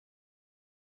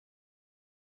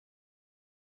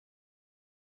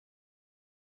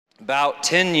about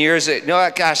 10 years,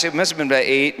 no, gosh, it must have been about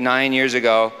 8, 9 years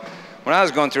ago, when I was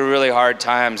going through really hard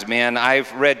times, man.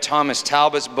 I've read Thomas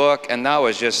Talbot's book, and that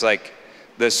was just like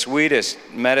the sweetest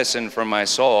medicine for my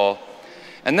soul.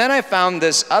 And then I found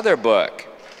this other book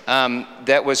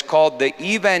that was called The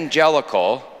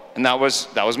Evangelical, and that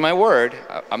was my word.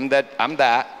 I'm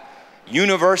that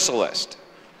universalist.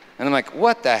 And I'm like,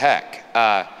 what the heck?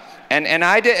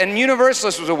 And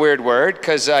universalist was a weird word,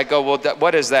 because I go, well,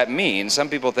 what does that mean? Some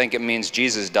people think it means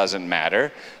Jesus doesn't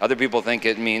matter. Other people think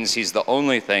it means he's the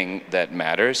only thing that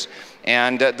matters.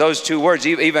 And those two words,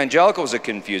 evangelical is a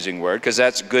confusing word, because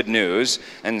that's good news.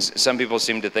 And some people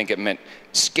seem to think it meant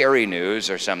scary news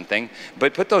or something.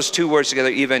 But put those two words together,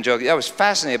 evangelical. I was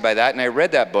fascinated by that, and I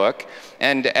read that book.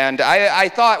 And I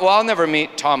thought, well, I'll never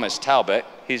meet Thomas Talbot.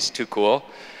 He's too cool.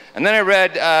 And then I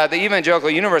read The Evangelical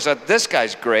Universe. I thought, this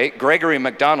guy's great, Gregory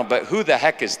MacDonald, but who the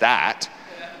heck is that?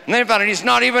 And then I found out he's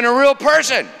not even a real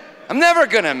person. I'm never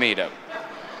going to meet him.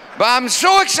 But I'm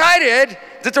so excited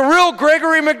that the real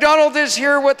Gregory MacDonald is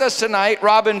here with us tonight,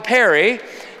 Robin Parry.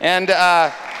 And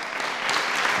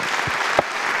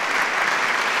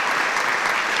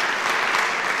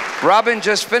Robin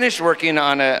just finished working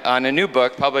on a new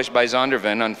book published by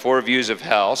Zondervan on 4 Views of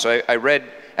Hell. So I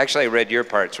read your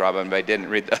parts, Robin, but I didn't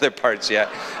read the other parts yet.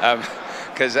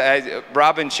 Because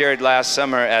Robin shared last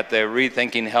summer at the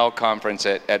Rethinking Hell conference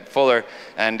at Fuller,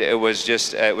 and it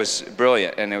was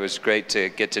brilliant, and it was great to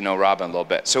get to know Robin a little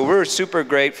bit. So we're super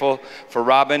grateful for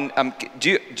Robin.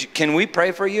 Can we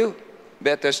pray for you?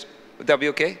 Would that be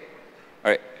okay?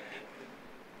 All right.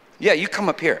 Yeah, you come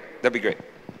up here. That'd be great.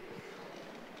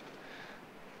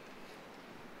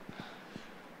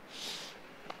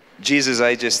 Jesus,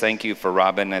 I just thank you for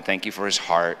Robin. I thank you for his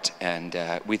heart. And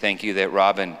we thank you that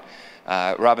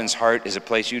Robin's heart is a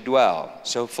place you dwell.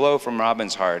 So flow from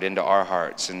Robin's heart into our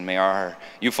hearts. And may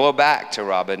you flow back to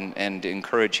Robin and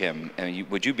encourage him. And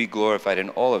would you be glorified in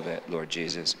all of it, Lord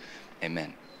Jesus?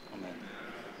 Amen.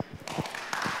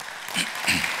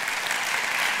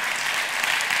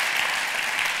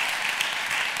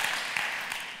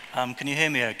 Amen. Can you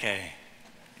hear me okay?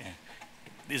 Yeah.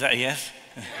 Is that a yes?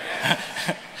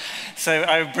 So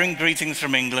I bring greetings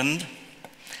from England.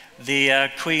 The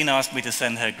Queen asked me to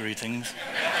send her greetings.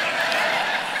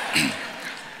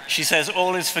 She says,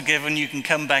 all is forgiven, you can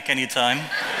come back anytime.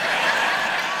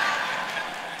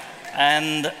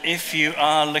 And if you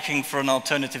are looking for an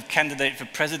alternative candidate for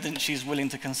president, she's willing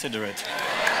to consider it.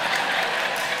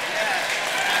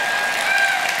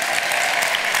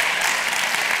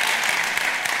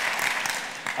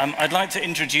 I'd like to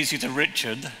introduce you to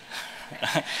Richard.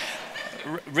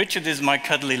 Richard is my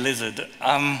cuddly lizard.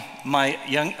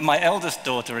 My eldest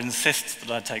daughter insists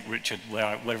that I take Richard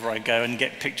wherever I go and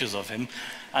get pictures of him.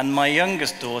 And my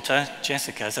youngest daughter,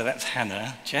 Jessica, so that's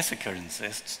Hannah, Jessica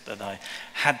insists that I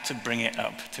had to bring it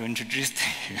up to introduce to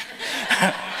you.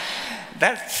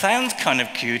 That sounds kind of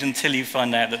cute until you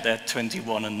find out that they're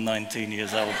 21 and 19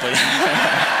 years old. But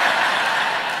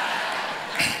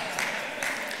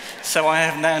so I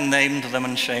have now named them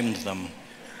and shamed them.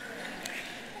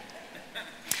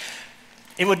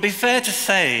 It would be fair to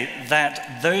say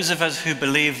that those of us who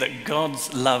believe that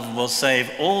God's love will save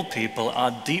all people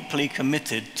are deeply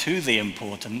committed to the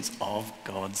importance of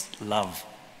God's love.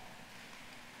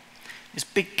 It's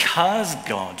because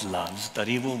God loves that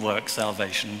he will work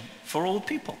salvation for all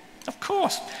people. Of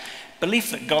course,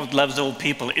 belief that God loves all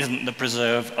people isn't the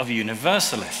preserve of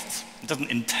universalists. It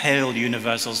doesn't entail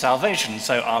universal salvation,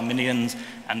 so Arminians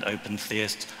and open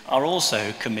theists are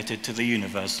also committed to the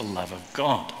universal love of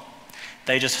God.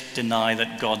 They just deny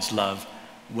that God's love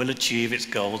will achieve its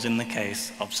goals in the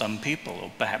case of some people,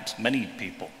 or perhaps many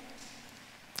people.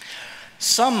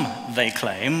 Some, they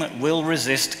claim, will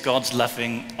resist God's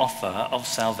loving offer of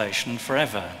salvation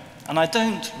forever. And I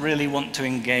don't really want to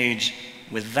engage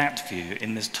with that view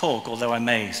in this talk, although I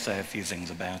may say a few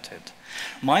things about it.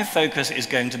 My focus is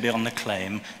going to be on the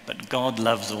claim that God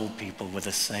loves all people with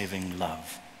a saving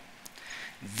love.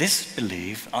 This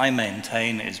belief, I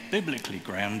maintain, is biblically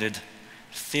grounded,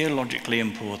 theologically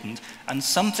important, and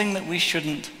something that we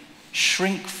shouldn't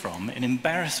shrink from in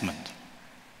embarrassment.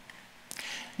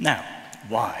 Now,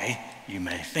 why, you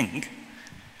may think,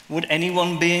 would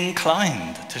anyone be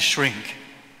inclined to shrink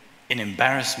in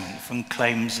embarrassment from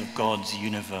claims of God's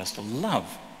universal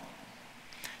love?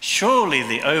 Surely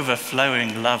the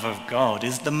overflowing love of God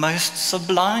is the most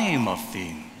sublime of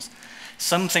themes,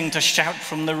 something to shout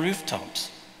from the rooftops.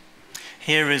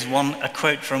 Here is a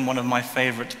quote from one of my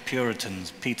favorite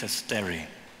Puritans, Peter Sterry.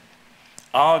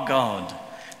 Our God,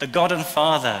 the God and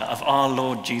Father of our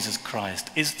Lord Jesus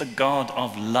Christ, is the God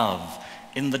of love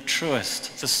in the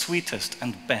truest, the sweetest,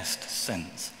 and best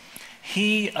sense.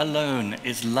 He alone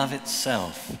is love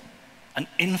itself, an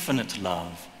infinite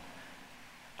love,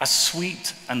 a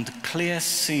sweet and clear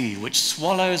sea which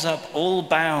swallows up all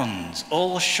bounds,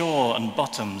 all shore and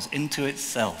bottoms into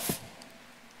itself.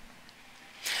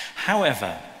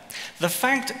 However, the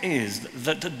fact is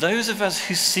that those of us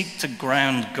who seek to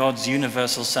ground God's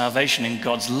universal salvation in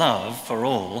God's love for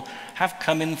all have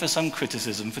come in for some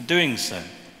criticism for doing so.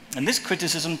 And this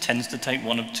criticism tends to take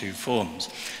one of two forms.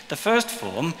 The first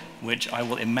form, which I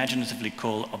will imaginatively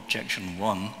call Objection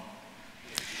 1,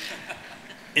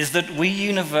 is that we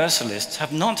universalists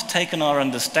have not taken our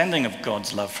understanding of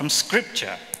God's love from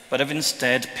Scripture, but have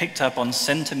instead picked up on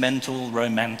sentimental,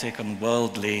 romantic, and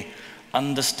worldly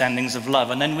understandings of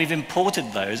love, and then we've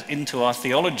imported those into our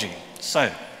theology. So,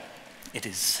 it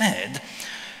is said,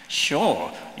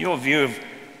 sure, your view of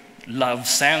love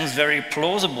sounds very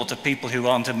plausible to people who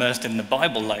aren't immersed in the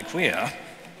Bible like we are.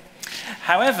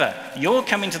 However, you're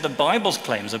coming to the Bible's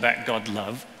claims about God's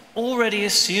love already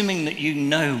assuming that you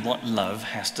know what love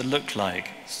has to look like.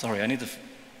 Sorry, I need to...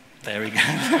 There we go.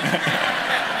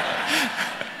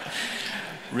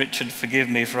 Richard, forgive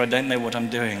me, for I don't know what I'm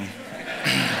doing.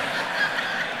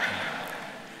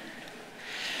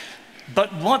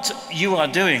 But what you are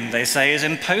doing, they say, is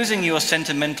imposing your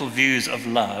sentimental views of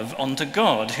love onto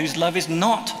God, whose love is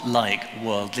not like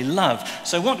worldly love.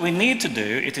 So what we need to do,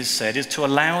 it is said, is to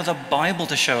allow the Bible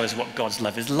to show us what God's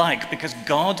love is like, because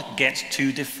God gets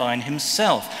to define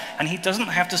himself, and he doesn't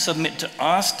have to submit to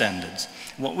our standards.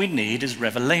 What we need is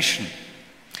revelation.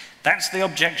 That's the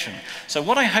objection. So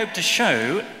what I hope to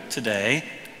show today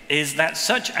is that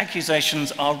such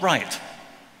accusations are right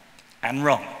and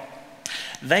wrong.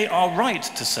 They are right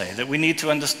to say that we need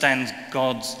to understand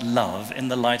God's love in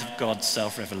the light of God's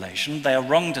self-revelation. They are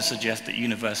wrong to suggest that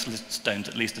universalists don't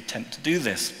at least attempt to do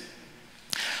this.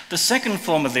 The second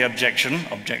form of the objection,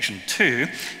 Objection 2,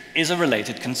 is a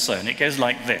related concern. It goes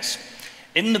like this.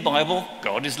 In the Bible,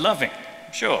 God is loving,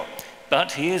 sure,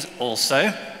 but he is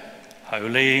also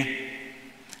holy,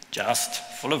 just,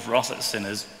 full of wrath at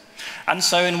sinners. And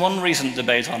so in one recent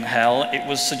debate on hell, it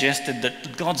was suggested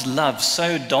that God's love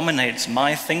so dominates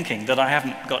my thinking that I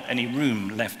haven't got any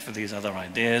room left for these other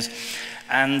ideas.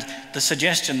 And the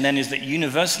suggestion then is that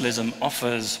universalism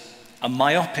offers a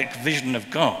myopic vision of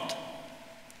God.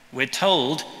 We're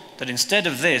told that instead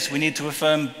of this, we need to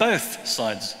affirm both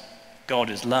sides. God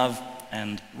is love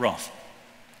and wrath.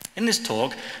 In this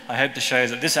talk, I hope to show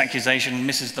that this accusation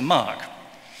misses the mark,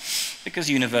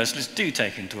 because universalists do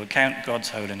take into account God's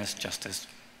holiness, justice,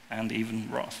 and even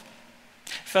wrath.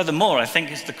 Furthermore, I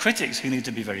think it's the critics who need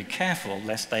to be very careful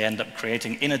lest they end up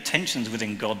creating inner tensions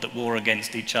within God that war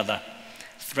against each other,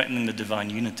 threatening the divine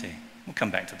unity. We'll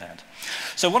come back to that.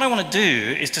 So what I want to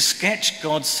do is to sketch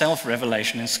God's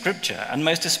self-revelation in Scripture, and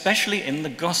most especially in the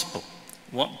Gospel.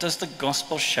 What does the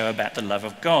Gospel show about the love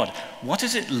of God? What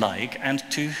is it like, and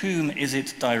to whom is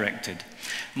it directed?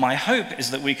 My hope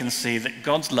is that we can see that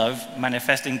God's love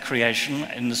manifest in creation,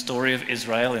 in the story of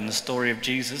Israel, in the story of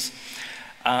Jesus,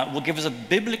 will give us a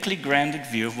biblically grounded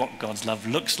view of what God's love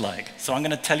looks like. So I'm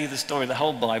going to tell you the story of the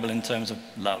whole Bible in terms of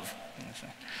love.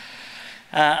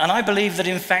 And I believe that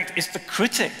in fact it's the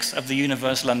critics of the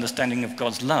universal understanding of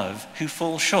God's love who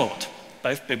fall short,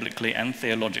 both biblically and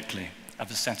theologically,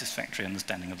 of a satisfactory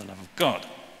understanding of the love of God.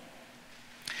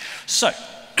 So,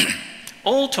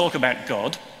 all talk about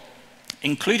God,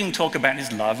 including talk about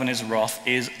his love and his wrath,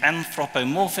 is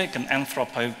anthropomorphic and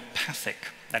anthropopathic.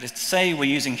 That is to say, we're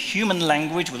using human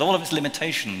language with all of its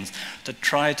limitations to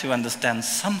try to understand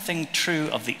something true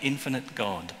of the infinite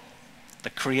God, the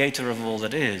creator of all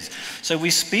that is. So we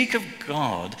speak of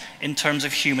God in terms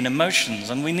of human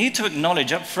emotions, and we need to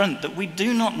acknowledge up front that we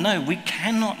do not know, we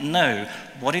cannot know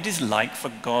what it is like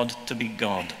for God to be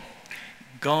God.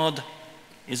 God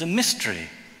is a mystery.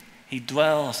 He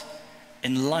dwells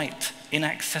in light,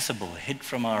 inaccessible, hid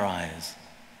from our eyes.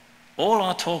 All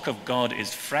our talk of God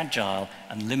is fragile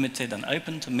and limited and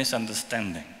open to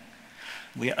misunderstanding.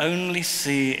 We only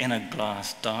see in a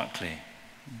glass darkly,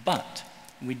 but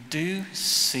we do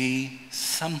see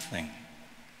something.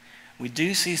 We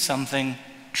do see something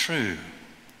true.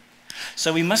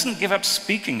 So we mustn't give up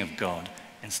speaking of God.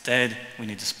 Instead, we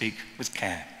need to speak with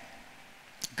care.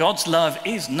 God's love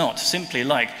is not simply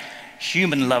like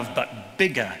human love, but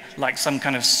bigger, like some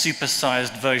kind of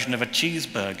supersized version of a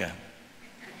cheeseburger.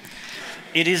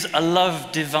 It is a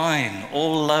love divine,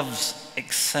 all loves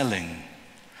excelling.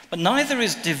 But neither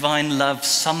is divine love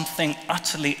something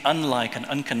utterly unlike and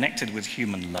unconnected with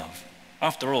human love.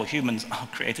 After all, humans are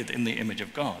created in the image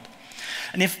of God.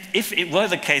 And if it were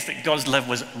the case that God's love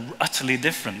was utterly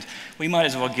different, we might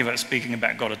as well give up speaking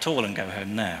about God at all and go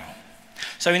home now.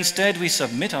 So instead, we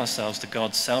submit ourselves to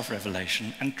God's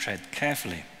self-revelation and tread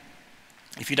carefully.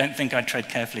 If you don't think I tread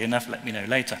carefully enough, let me know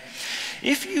later.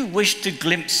 If you wish to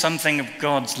glimpse something of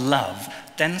God's love,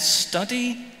 then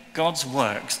study God's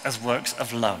works as works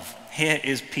of love. Here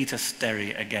is Peter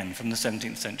Sterry again from the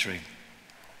 17th century.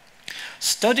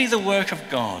 Study the work of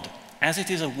God as it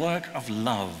is a work of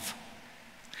love.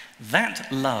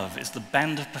 That love is the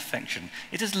band of perfection.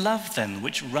 It is love, then,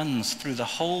 which runs through the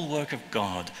whole work of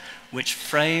God, which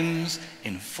frames,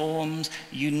 informs,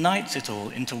 unites it all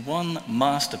into one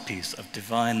masterpiece of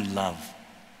divine love.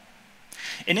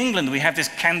 In England, we have this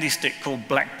candy stick called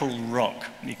Blackpool Rock.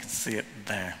 You can see it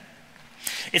there.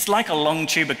 It's like a long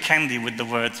tube of candy with the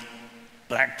words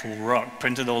Blackpool Rock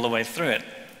printed all the way through it.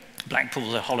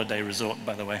 Blackpool's a holiday resort,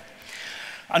 by the way.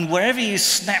 And wherever you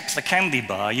snap the candy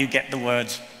bar, you get the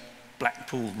words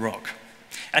Blackpool Rock.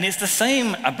 And it's the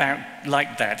same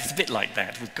like that. It's a bit like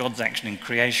that with God's action in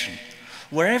creation.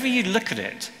 Wherever you look at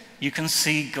it, you can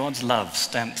see God's love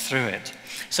stamped through it.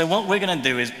 So what we're going to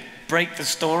do is break the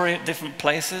story at different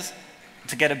places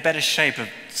to get a better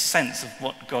sense of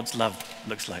what God's love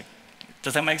looks like.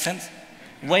 Does that make sense?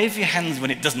 Wave your hands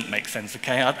when it doesn't make sense,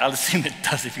 okay? I'll assume it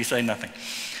does if you say nothing.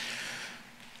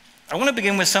 I want to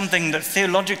begin with something that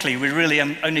theologically we really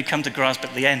only come to grasp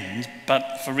at the end,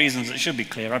 but for reasons that should be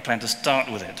clear, I plan to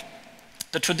start with it.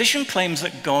 The tradition claims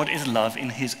that God is love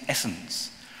in his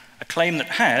essence, a claim that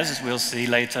has, as we'll see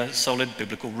later, solid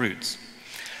biblical roots.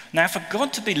 Now, for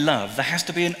God to be love, there has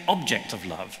to be an object of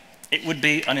love. It would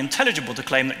be unintelligible to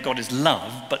claim that God is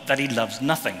love, but that he loves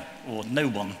nothing or no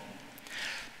one.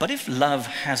 But if love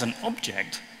has an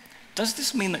object, does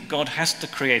this mean that God has to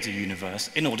create a universe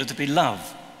in order to be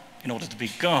love? In order to be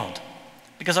God?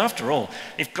 Because after all,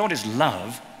 if God is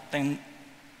love, then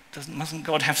mustn't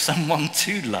God have someone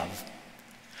to love?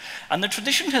 And the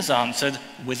tradition has answered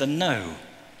with a no,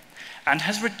 and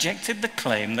has rejected the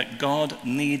claim that God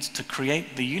needs to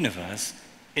create the universe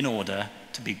in order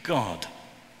to be God.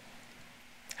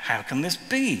 How can this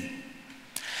be?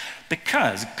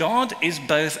 Because God is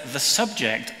both the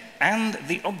subject and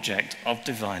the object of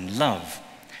divine love.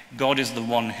 God is the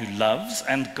one who loves,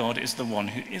 and God is the one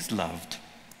who is loved.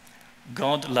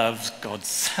 God loves God's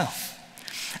self.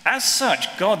 As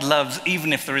such, God loves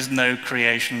even if there is no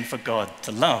creation for God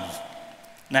to love.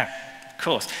 Now, of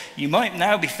course, you might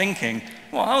now be thinking,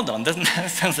 well, hold on, doesn't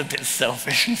that sound a bit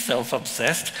selfish and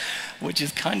self-obsessed, which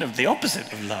is kind of the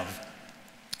opposite of love.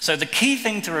 So the key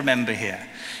thing to remember here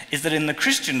is that in the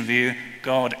Christian view,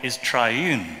 God is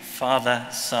triune, Father,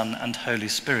 Son, and Holy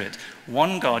Spirit,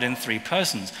 one God in three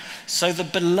persons. So the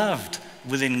beloved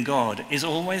within God is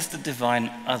always the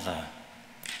divine other.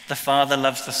 The Father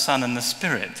loves the Son and the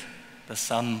Spirit. The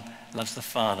Son loves the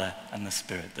Father and the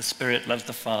Spirit. The Spirit loves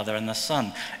the Father and the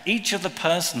Son. Each of the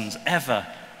persons ever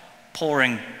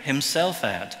pouring himself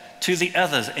out to the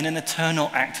others in an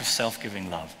eternal act of self-giving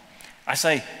love. I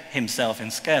say himself in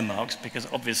scare marks because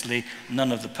obviously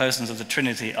none of the persons of the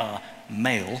Trinity are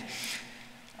male,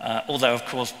 although of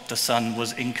course the Son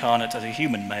was incarnate as a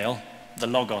human male. The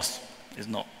Logos is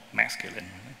not masculine.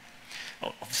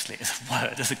 Well, obviously it's a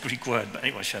word, it's a Greek word, but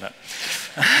anyway, shut up.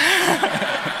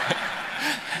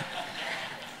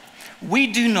 We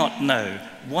do not know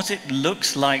what this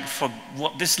looks like for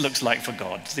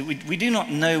God. We do not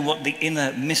know what the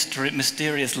inner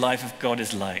mysterious life of God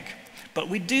is like. But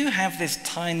we do have this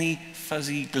tiny,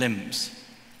 fuzzy glimpse.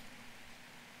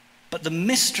 But the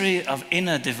mystery of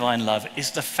inner divine love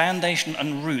is the foundation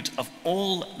and root of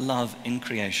all love in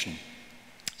creation.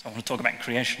 So I want to talk about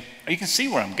creation. You can see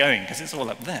where I'm going because it's all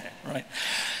up there, right?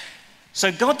 So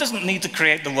God doesn't need to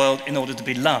create the world in order to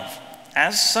be love.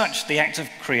 As such, the act of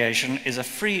creation is a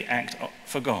free act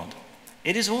for God.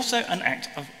 It is also an act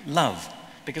of love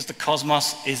because the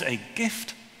cosmos is a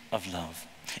gift of love.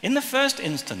 In the first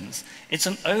instance, it's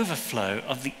an overflow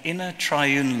of the inner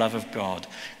triune love of God.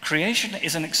 Creation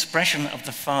is an expression of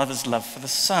the Father's love for the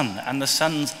Son and the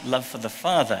Son's love for the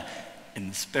Father in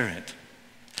the Spirit.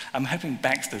 I'm hoping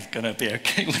Baxter's going to be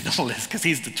okay with all this because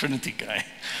he's the Trinity guy.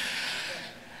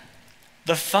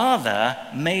 The Father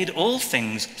made all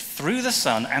things through the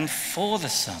Son and for the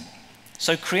Son.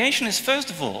 So creation is first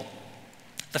of all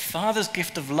the Father's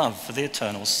gift of love for the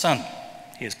eternal Son.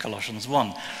 Here's Colossians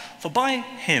 1. For by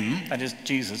him, that is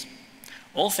Jesus,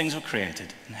 all things were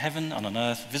created, in heaven and on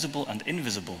earth, visible and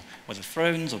invisible, whether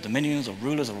thrones or dominions or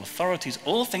rulers or authorities,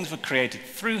 all things were created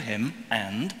through him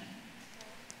and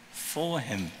for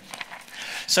him.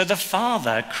 So the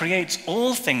Father creates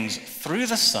all things through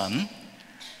the Son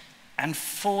and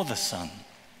for the Son.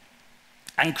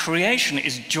 And creation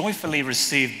is joyfully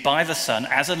received by the Son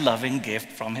as a loving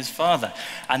gift from his Father.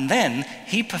 And then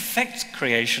he perfects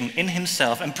creation in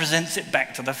himself and presents it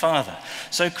back to the Father.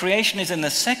 So creation is, in the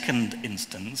second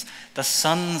instance, the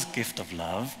Son's gift of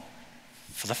love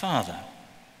for the Father.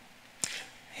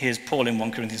 Here's Paul in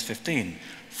 1 Corinthians 15.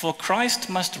 For Christ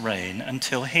must reign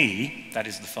until he, that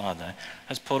is the Father,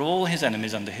 has put all his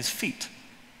enemies under his feet.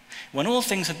 When all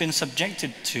things have been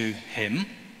subjected to him,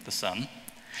 the Son,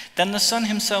 then the Son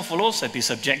himself will also be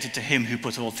subjected to him who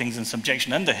put all things in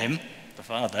subjection under him, the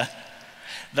Father,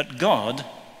 that God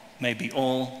may be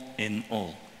all in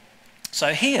all.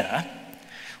 So here,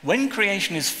 when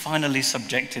creation is finally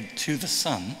subjected to the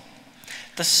Son,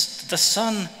 the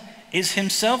Son is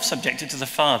himself subjected to the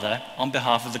Father on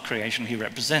behalf of the creation he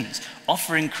represents,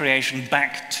 offering creation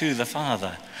back to the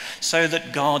Father, so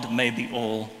that God may be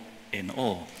all in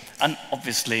all. And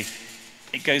obviously,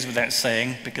 it goes without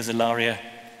saying, because Ilaria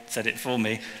said it for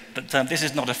me, but this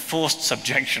is not a forced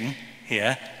subjection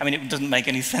here. I mean, it doesn't make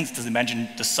any sense to imagine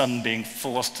the Son being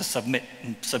forced to submit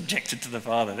and subjected to the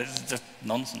Father. This is just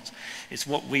nonsense. It's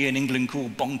what we in England call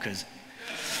bonkers.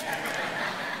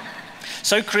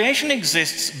 So creation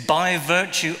exists by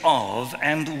virtue of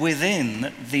and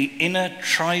within the inner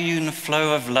triune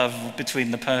flow of love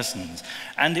between the persons,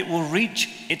 and it will reach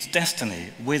its destiny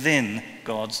within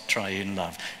God's triune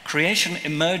love. Creation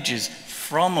emerges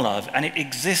from love, and it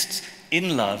exists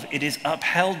in love. It is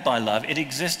upheld by love. It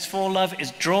exists for love.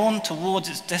 It's drawn towards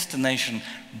its destination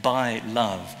by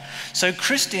love. So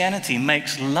Christianity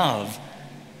makes love,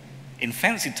 in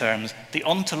fancy terms, the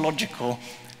ontological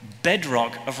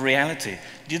bedrock of reality.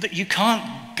 You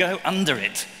can't go under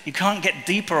it. You can't get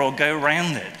deeper or go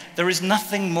around it. There is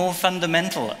nothing more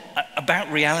fundamental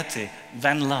about reality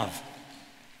than love.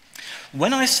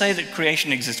 When I say that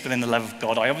creation exists within the love of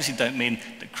God, I obviously don't mean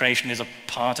that creation is a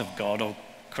part of God or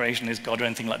creation is God or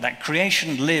anything like that.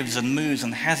 Creation lives and moves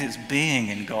and has its being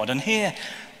in God. And here,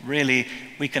 really,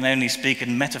 we can only speak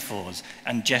in metaphors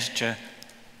and gesture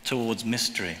towards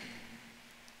mystery.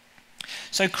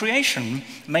 So creation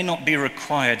may not be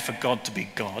required for God to be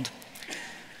God,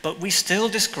 but we still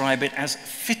describe it as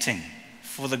fitting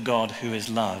for the God who is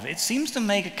love. It seems to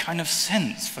make a kind of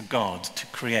sense for God to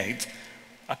create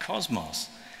a cosmos,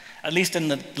 at least in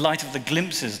the light of the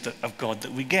glimpses of God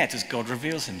that we get as God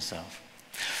reveals himself.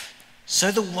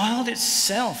 So the world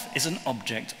itself is an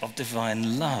object of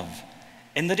divine love,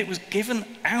 in that it was given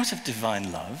out of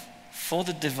divine love for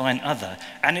the divine other,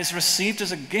 and is received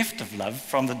as a gift of love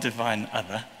from the divine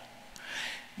other.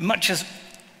 Much as,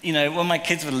 when my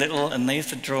kids were little and they used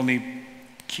to draw me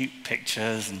cute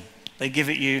pictures and they give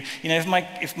it you.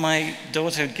 If my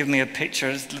daughter would give me a picture,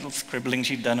 a little scribbling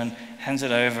she'd done and hands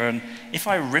it over, and if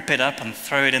I rip it up and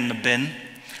throw it in the bin,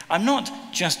 I'm not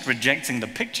just rejecting the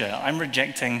picture, I'm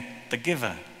rejecting the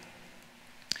giver.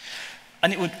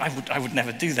 And I would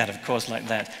never do that, of course, like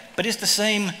that. But it's the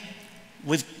same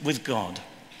with God.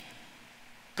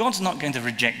 God's not going to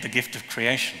reject the gift of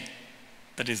creation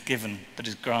that is given, that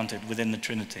is granted within the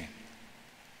Trinity.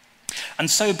 And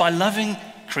so by loving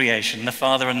creation, the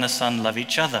Father and the Son love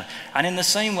each other. And in the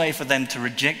same way, for them to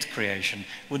reject creation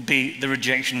would be the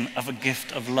rejection of a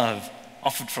gift of love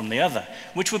offered from the other,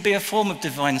 which would be a form of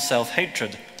divine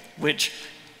self-hatred, which,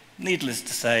 needless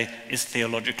to say, is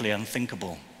theologically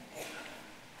unthinkable.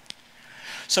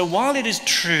 So while it is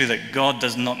true that God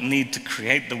does not need to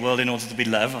create the world in order to be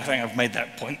loved, I think I've made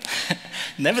that point,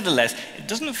 nevertheless, it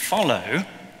doesn't follow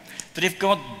that if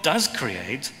God does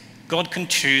create, God can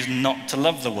choose not to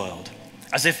love the world,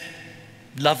 as if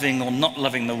loving or not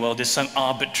loving the world is some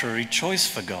arbitrary choice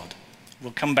for God.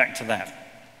 We'll come back to that.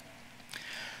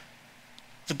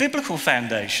 The biblical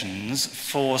foundations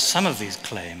for some of these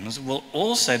claims will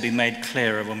also be made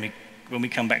clearer when we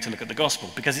come back to look at the gospel,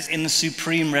 because it's in the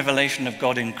supreme revelation of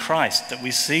God in Christ that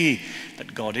we see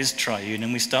that God is triune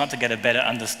and we start to get a better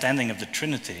understanding of the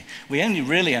Trinity. We only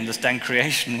really understand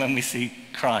creation when we see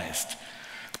Christ.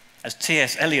 As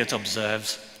T.S. Eliot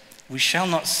observes, we shall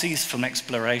not cease from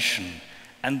exploration,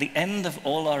 and the end of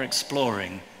all our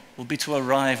exploring will be to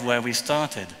arrive where we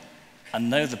started and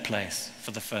know the place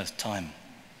for the first time.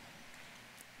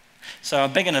 So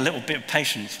I'm begging a little bit of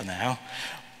patience for now.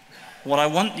 What I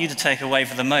want you to take away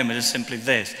for the moment is simply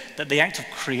this, that the act of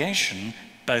creation,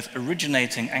 both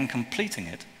originating and completing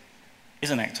it, is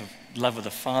an act of love of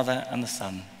the Father and the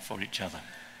Son for each other.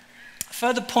 A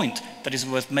further point that is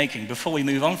worth making before we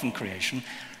move on from creation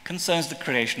concerns the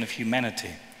creation of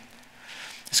humanity.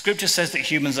 The scripture says that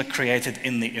humans are created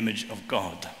in the image of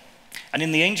God. And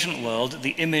in the ancient world,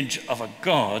 the image of a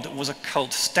god was a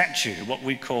cult statue, what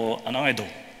we call an idol.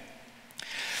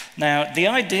 Now, the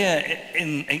idea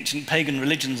in ancient pagan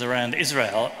religions around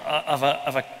Israel of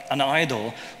an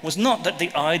idol was not that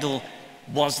the idol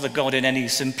was the god in any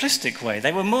simplistic way.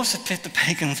 The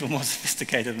pagans were more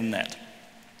sophisticated than that.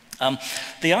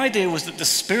 The idea was that the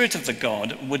spirit of the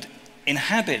god would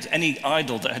inhabit any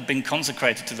idol that had been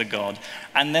consecrated to the god,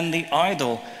 and then the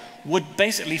idol would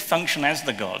basically function as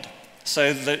the god.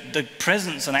 So the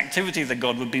presence and activity of the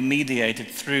god would be mediated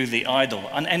through the idol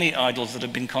and any idols that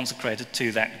had been consecrated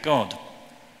to that god.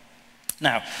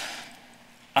 Now,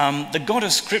 the God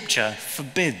of Scripture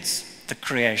forbids the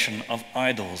creation of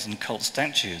idols and cult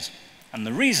statues. And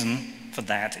the reason for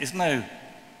that is no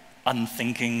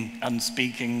unthinking,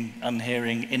 unspeaking,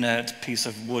 unhearing, inert piece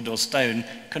of wood or stone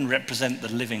can represent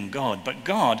the living God. But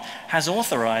God has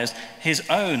authorized his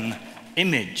own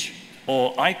image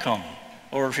or icon,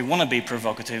 or if you want to be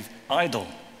provocative, idol,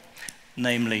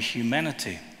 namely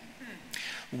humanity.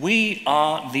 We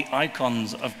are the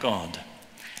icons of God,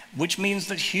 which means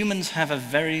that humans have a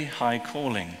very high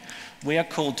calling. We are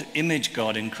called to image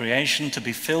God in creation, to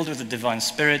be filled with the divine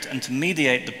spirit, and to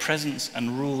mediate the presence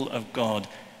and rule of God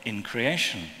in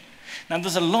creation. Now,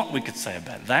 there's a lot we could say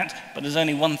about that, but there's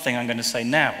only one thing I'm going to say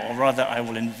now, or rather I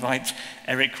will invite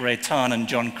Eric Reitan and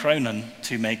John Cronin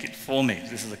to make it for me.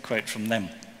 This is a quote from them.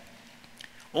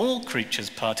 All creatures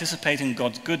participate in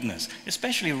God's goodness,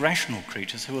 especially rational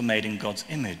creatures who are made in God's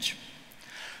image.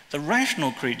 The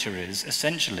rational creature is,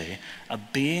 essentially, a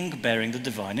being bearing the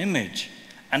divine image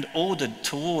and ordered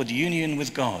toward union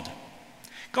with God.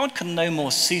 God can no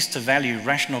more cease to value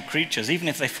rational creatures, even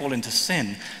if they fall into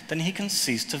sin, than he can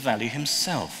cease to value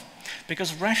himself,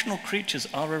 because rational creatures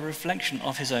are a reflection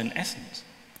of his own essence.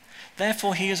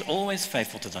 Therefore, he is always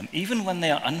faithful to them, even when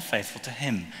they are unfaithful to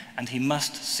him, and he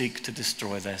must seek to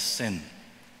destroy their sin.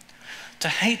 To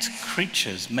hate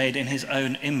creatures made in his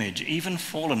own image, even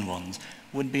fallen ones,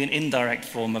 would be an indirect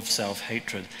form of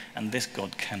self-hatred, and this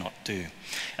God cannot do.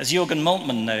 As Jürgen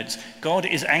Moltmann notes, God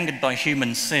is angered by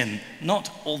human sin,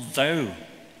 not although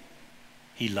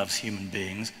he loves human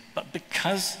beings, but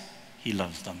because he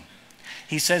loves them.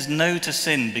 He says no to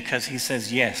sin because he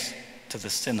says yes to the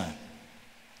sinner.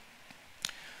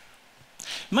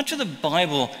 Much of the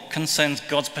Bible concerns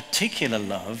God's particular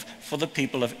love for the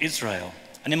people of Israel.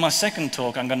 And in my second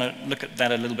talk, I'm going to look at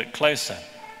that a little bit closer.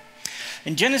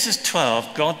 In Genesis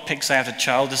 12, God picks out a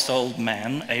childless old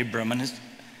man, Abram,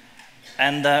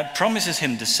 and promises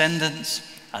him descendants,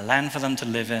 a land for them to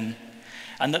live in,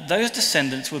 and that those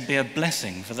descendants would be a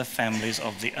blessing for the families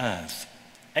of the earth.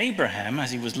 Abraham,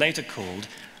 as he was later called,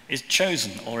 is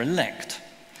chosen or elect.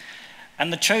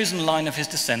 And the chosen line of his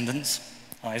descendants,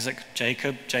 Isaac,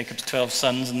 Jacob's 12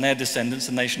 sons and their descendants,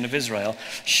 the nation of Israel,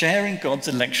 share in God's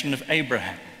election of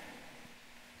Abraham.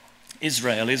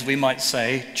 Israel is, we might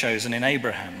say, chosen in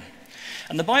Abraham.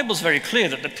 And the Bible's very clear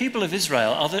that the people of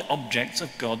Israel are the objects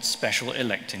of God's special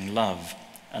electing love.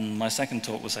 And my second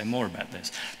talk will say more about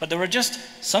this. But there are just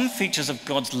some features of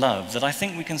God's love that I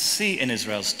think we can see in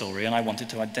Israel's story, and I wanted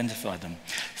to identify them.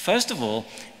 First of all,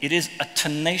 it is a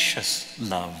tenacious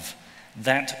love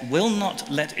that will not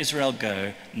let Israel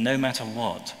go no matter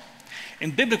what.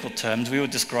 In biblical terms, we would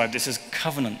describe this as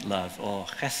covenant love, or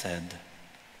chesed.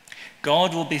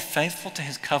 God will be faithful to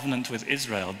his covenant with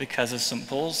Israel because, as St.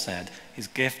 Paul said, his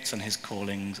gifts and his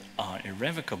callings are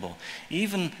irrevocable.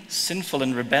 Even sinful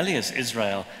and rebellious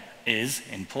Israel is,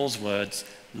 in Paul's words,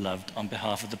 loved on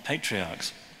behalf of the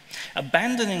patriarchs.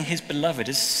 Abandoning his beloved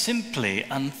is simply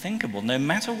unthinkable, no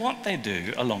matter what they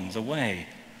do along the way.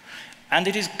 And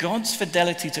it is God's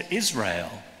fidelity to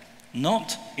Israel,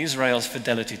 not Israel's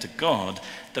fidelity to God,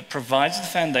 that provides the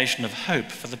foundation of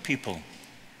hope for the people.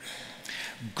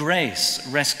 Grace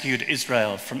rescued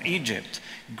Israel from Egypt.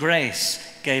 Grace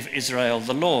gave Israel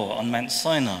the law on Mount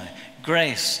Sinai.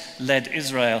 Grace led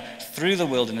Israel through the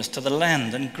wilderness to the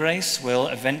land, and grace will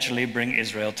eventually bring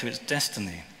Israel to its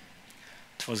destiny.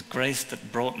 'Twas grace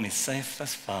that brought me safe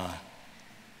thus far,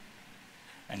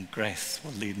 and grace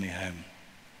will lead me home.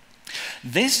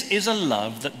 This is a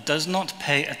love that does not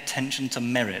pay attention to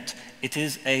merit. It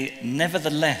is a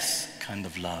nevertheless kind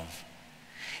of love.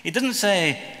 It doesn't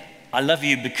say, I love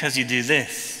you because you do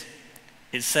this.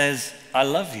 It says, I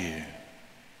love you.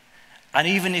 And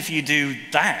even if you do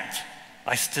that,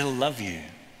 I still love you.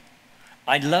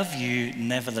 I love you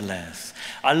nevertheless.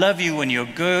 I love you when you're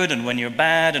good and when you're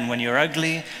bad and when you're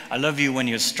ugly. I love you when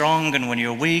you're strong and when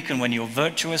you're weak and when you're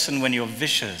virtuous and when you're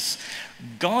vicious.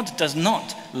 God does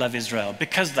not love Israel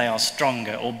because they are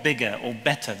stronger or bigger or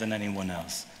better than anyone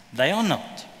else. They are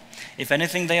not. If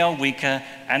anything, they are weaker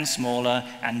and smaller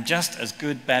and just as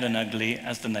good, bad, and ugly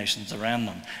as the nations around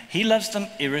them. He loves them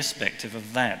irrespective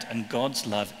of that, and God's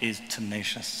love is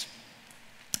tenacious.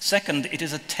 Second, it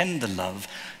is a tender love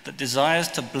that desires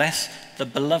to bless the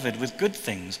beloved with good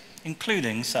things,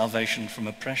 including salvation from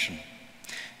oppression.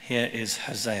 Here is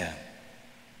Hosea.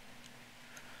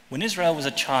 When Israel was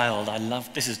a child, I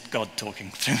loved, this is God talking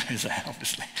through Hosea,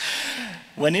 obviously.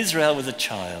 When Israel was a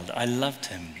child, I loved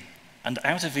him, and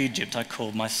out of Egypt I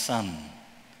called my son.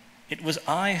 It was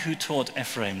I who taught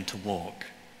Ephraim to walk.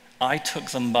 I took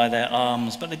them by their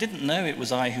arms, but they didn't know it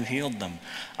was I who healed them.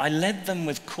 I led them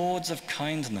with cords of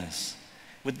kindness,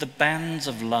 with the bands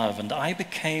of love, and I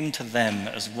became to them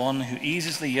as one who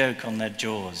eases the yoke on their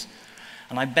jaws.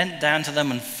 And I bent down to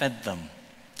them and fed them.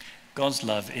 God's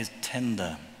love is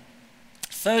tender.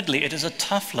 Thirdly, it is a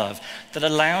tough love that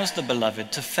allows the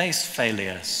beloved to face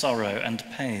failure, sorrow, and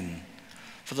pain.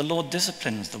 For the Lord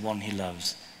disciplines the one he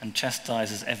loves and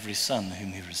chastises every son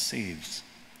whom he receives.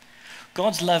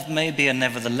 God's love may be a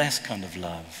nevertheless kind of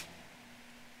love,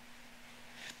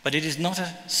 but it is not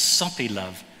a soppy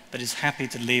love that is happy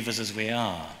to leave us as we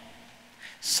are.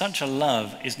 Such a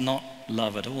love is not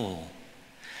love at all.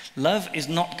 Love is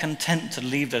not content to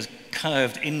leave us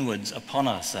curved inwards upon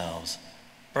ourselves,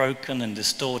 broken and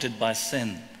distorted by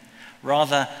sin.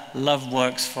 Rather, love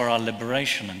works for our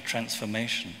liberation and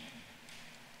transformation.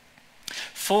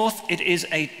 Fourth, it is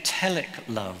a telic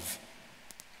love,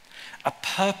 a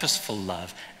purposeful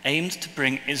love aimed to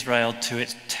bring Israel to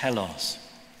its telos,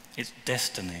 its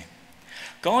destiny.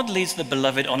 God leads the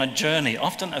beloved on a journey,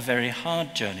 often a very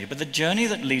hard journey, but the journey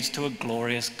that leads to a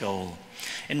glorious goal.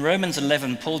 In Romans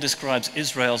 11, Paul describes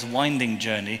Israel's winding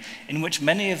journey in which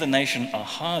many of the nation are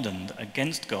hardened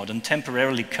against God and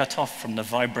temporarily cut off from the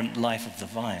vibrant life of the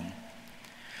vine.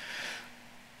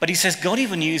 But he says God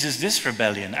even uses this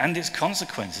rebellion and its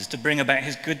consequences to bring about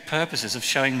his good purposes of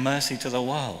showing mercy to the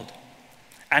world.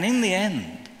 And in the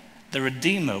end, the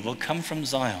Redeemer will come from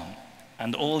Zion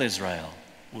and all Israel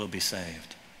will be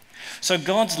saved. So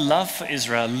God's love for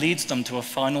Israel leads them to a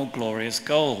final glorious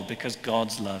goal because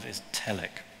God's love is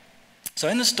telic. So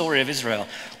in the story of Israel,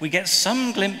 we get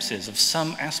some glimpses of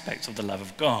some aspects of the love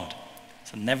of God.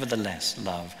 It's a nevertheless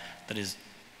love that is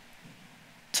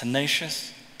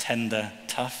tenacious, tender,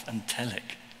 tough, and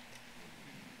telic.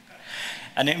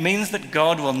 And it means that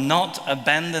God will not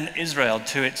abandon Israel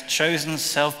to its chosen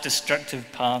self-destructive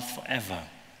path forever.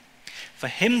 For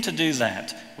him to do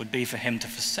that would be for him to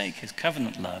forsake his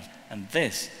covenant love, and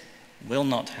this will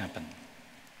not happen.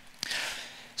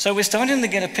 So we're starting to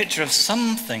get a picture of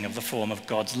something of the form of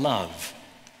God's love.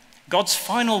 God's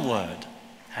final word,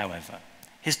 however,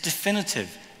 his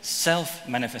definitive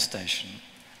self-manifestation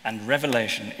and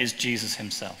revelation is Jesus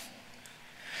himself.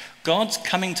 God's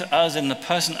coming to us in the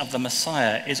person of the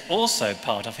Messiah is also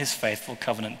part of his faithful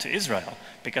covenant to Israel,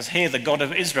 because here the God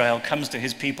of Israel comes to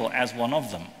his people as one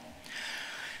of them.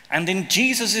 And in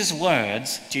Jesus'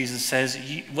 words, Jesus says,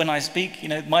 when I speak,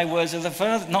 my words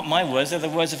are not my words, they're the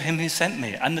words of him who sent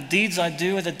me. And the deeds I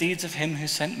do are the deeds of him who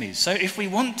sent me. So if we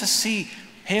want to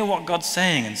hear what God's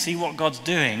saying and see what God's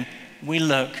doing, we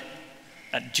look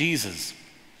at Jesus.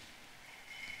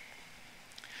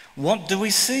 What do we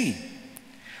see?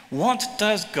 What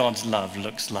does God's love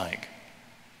look like?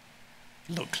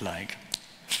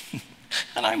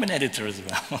 And I'm an editor as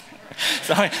well.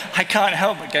 So I can't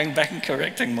help but going back and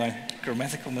correcting my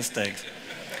grammatical mistakes.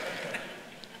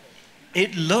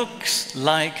 It looks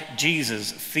like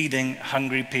Jesus feeding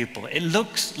hungry people. It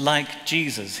looks like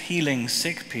Jesus healing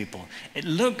sick people. It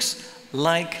looks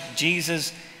like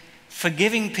Jesus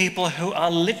forgiving people who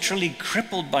are literally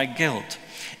crippled by guilt.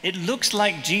 It looks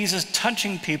like Jesus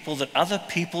touching people that other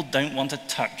people don't want to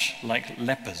touch, like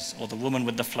lepers or the woman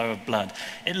with the flow of blood.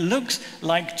 It looks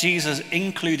like Jesus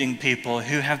including people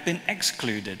who have been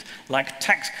excluded, like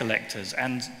tax collectors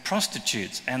and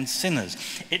prostitutes and sinners.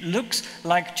 It looks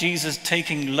like Jesus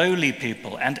taking lowly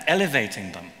people and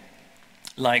elevating them,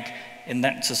 like in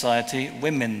that society,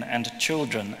 women and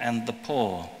children and the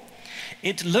poor.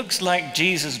 It looks like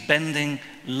Jesus bending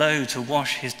low to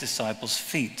wash his disciples'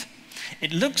 feet.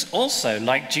 It looks also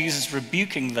like Jesus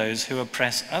rebuking those who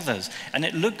oppress others. And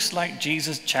it looks like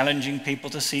Jesus challenging people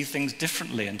to see things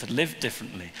differently and to live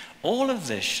differently. All of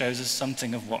this shows us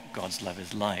something of what God's love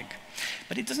is like.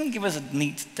 But it doesn't give us a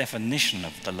neat definition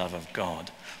of the love of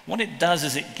God. What it does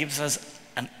is it gives us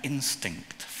an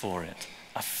instinct for it,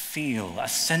 a feel, a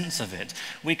sense of it.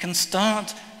 We can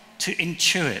start to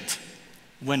intuit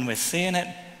when we're seeing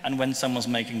it and when someone's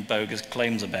making bogus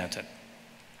claims about it.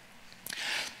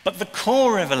 But the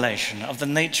core revelation of the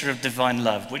nature of divine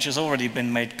love, which has already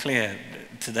been made clear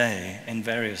today in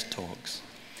various talks,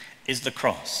 is the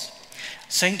cross.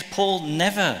 St. Paul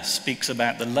never speaks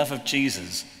about the love of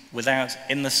Jesus without,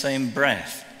 in the same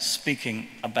breath, speaking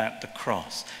about the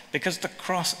cross. Because the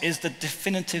cross is the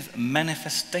definitive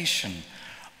manifestation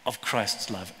of Christ's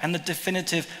love and the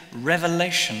definitive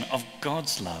revelation of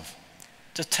God's love.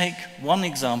 To take one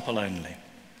example only,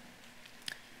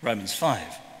 Romans 5.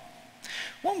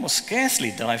 One will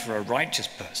scarcely die for a righteous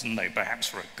person, though perhaps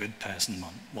for a good person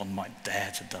one might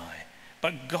dare to die.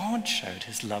 But God showed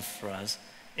his love for us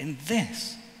in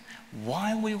this: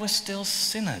 while we were still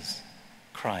sinners,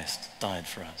 Christ died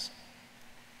for us.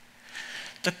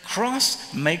 The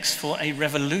cross makes for a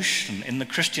revolution in the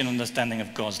Christian understanding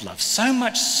of God's love, so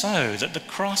much so that the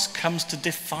cross comes to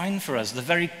define for us the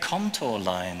very contour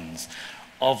lines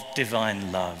of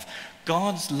divine love.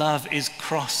 God's love is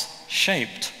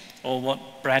cross-shaped, or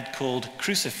what Brad called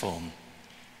cruciform.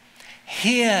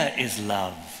 Here is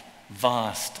love,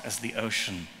 vast as the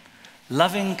ocean,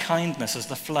 loving kindness as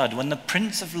the flood, when the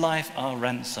Prince of Life, our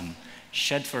ransom,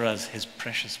 shed for us his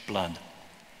precious blood.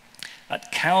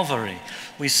 At Calvary,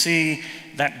 we see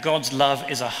that God's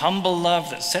love is a humble love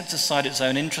that sets aside its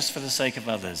own interests for the sake of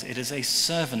others. It is a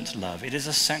servant love. It is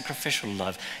a sacrificial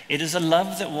love. It is a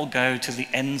love that will go to the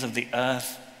ends of the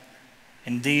earth,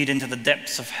 indeed into the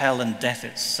depths of hell and death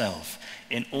itself,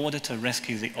 in order to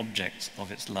rescue the objects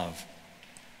of its love.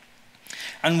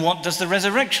 And what does the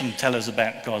resurrection tell us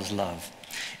about God's love?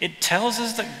 It tells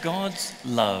us that God's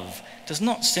love does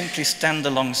not simply stand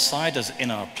alongside us in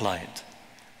our plight,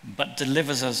 but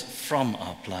delivers us from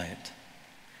our plight.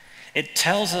 It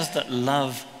tells us that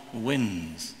love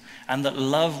wins, and that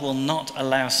love will not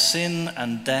allow sin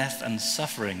and death and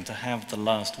suffering to have the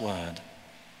last word.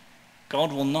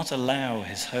 God will not allow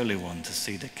his Holy One to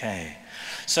see decay.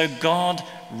 So God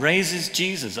raises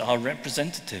Jesus, our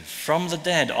representative, from the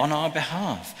dead on our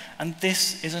behalf. And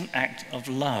this is an act of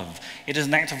love. It is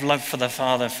an act of love for the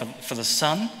Father, for the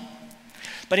Son,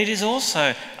 but it is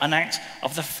also an act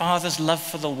of the Father's love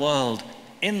for the world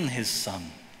in his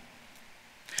Son.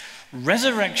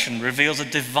 Resurrection reveals a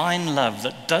divine love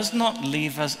that does not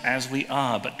leave us as we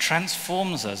are, but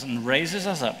transforms us and raises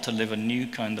us up to live a new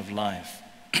kind of life.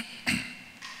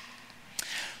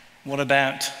 What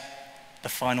about the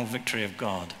final victory of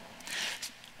God?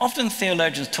 Often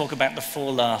theologians talk about the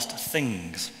four last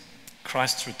things: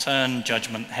 Christ's return,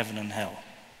 judgment, heaven, and hell.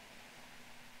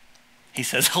 He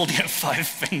says, holding up 5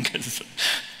 fingers.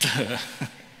 Duh.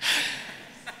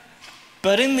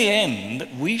 But in the end,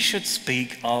 we should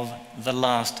speak of the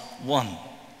last one,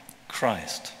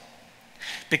 Christ.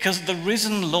 Because the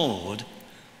risen Lord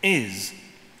is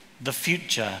the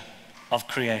future of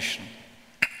creation.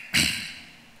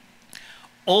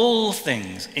 All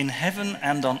things in heaven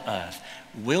and on earth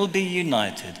will be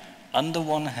united under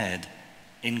one head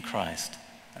in Christ.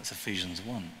 That's Ephesians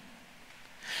 1.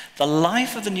 The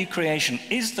life of the new creation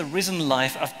is the risen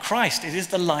life of Christ. It is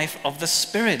the life of the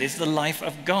Spirit. It is the life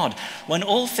of God. When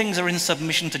all things are in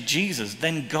submission to Jesus,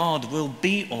 then God will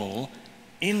be all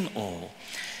in all.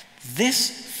 This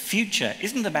future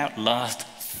isn't about last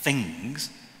things.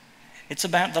 It's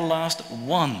about the last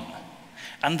one.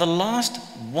 And the last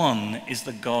one is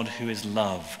the God who is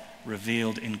love,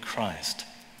 revealed in Christ.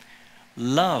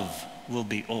 Love will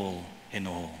be all in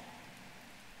all.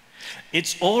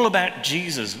 It's all about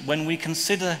Jesus. When we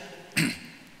consider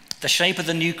the shape of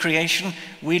the new creation,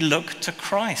 we look to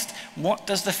Christ. What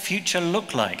does the future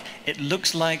look like? It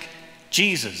looks like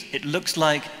Jesus. It looks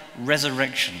like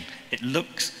resurrection. It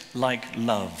looks like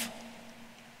love.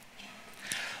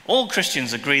 All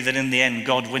Christians agree that in the end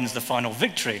God wins the final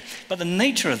victory, but the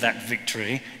nature of that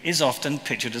victory is often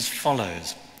pictured as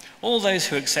follows. All those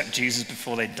who accept Jesus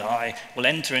before they die will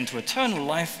enter into eternal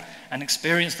life and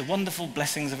experience the wonderful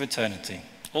blessings of eternity.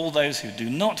 All those who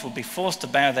do not will be forced to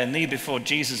bow their knee before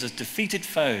Jesus as defeated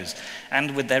foes,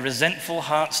 and with their resentful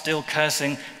hearts still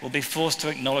cursing, will be forced to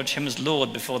acknowledge him as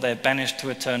Lord before they're banished to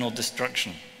eternal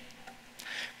destruction.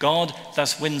 God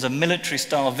thus wins a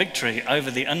military-style victory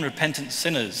over the unrepentant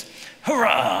sinners.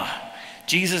 Hurrah!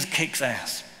 Jesus kicks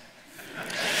ass.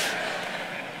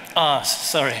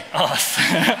 Arse.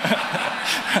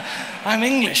 I'm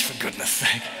English, for goodness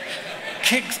sake.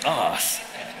 Kicks ass.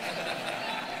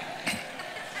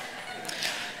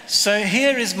 So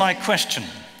here is my question.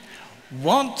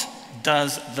 What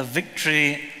does the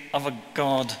victory of a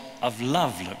God of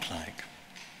love look like?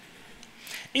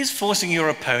 Is forcing your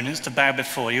opponents to bow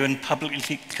before you and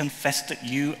publicly confess that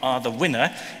you are the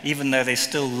winner, even though they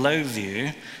still loathe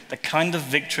you, the kind of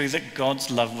victory that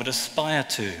God's love would aspire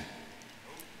to?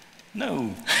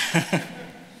 No.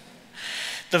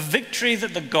 The victory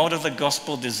that the God of the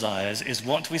gospel desires is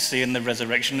what we see in the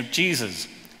resurrection of Jesus: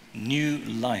 new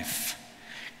life.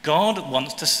 God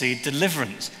wants to see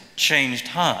deliverance, changed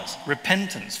hearts,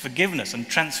 repentance, forgiveness, and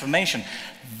transformation.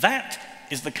 That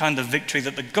is the kind of victory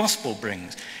that the gospel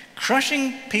brings.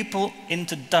 Crushing people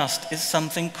into dust is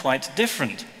something quite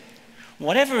different.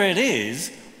 Whatever it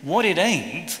is, what it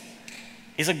ain't,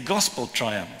 is a gospel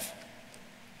triumph.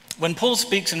 When Paul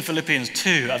speaks in Philippians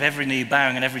 2 of every knee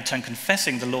bowing and every tongue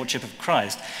confessing the lordship of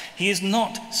Christ, he is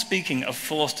not speaking of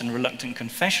forced and reluctant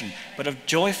confession, but of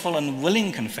joyful and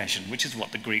willing confession, which is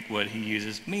what the Greek word he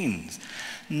uses means.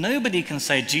 Nobody can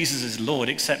say Jesus is Lord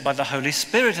except by the Holy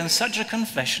Spirit, and such a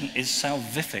confession is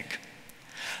salvific.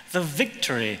 The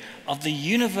victory of the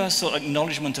universal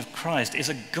acknowledgement of Christ is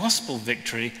a gospel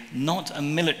victory, not a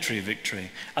military victory.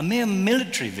 A mere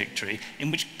military victory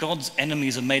in which God's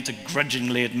enemies are made to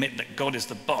grudgingly admit that God is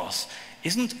the boss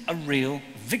isn't a real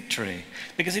victory,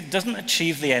 because it doesn't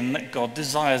achieve the end that God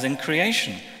desires in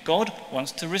creation. God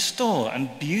wants to restore and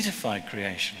beautify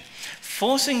creation.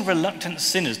 Forcing reluctant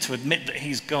sinners to admit that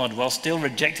he's God while still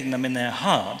rejecting them in their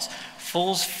hearts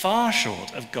falls far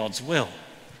short of God's will.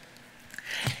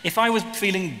 If I was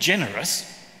feeling generous,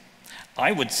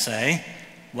 I would say,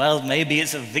 well, maybe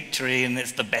it's a victory and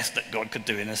it's the best that God could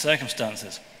do in the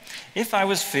circumstances. If I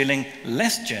was feeling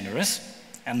less generous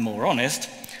and more honest,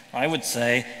 I would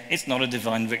say it's not a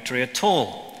divine victory at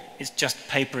all. It's just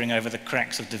papering over the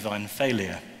cracks of divine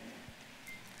failure.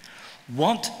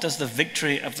 What does the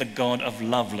victory of the God of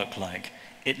love look like?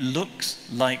 It looks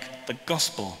like the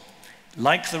gospel,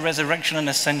 like the resurrection and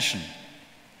ascension.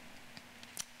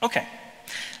 Okay.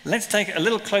 Let's take a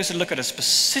little closer look at a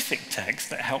specific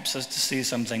text that helps us to see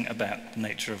something about the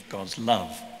nature of God's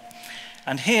love.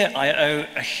 And here I owe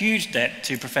a huge debt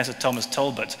to Professor Thomas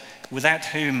Talbot, without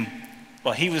whom,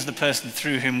 well, he was the person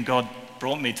through whom God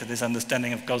brought me to this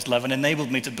understanding of God's love and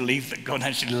enabled me to believe that God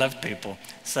actually loved people.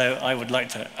 So I would like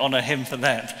to honor him for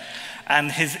that.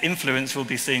 And his influence will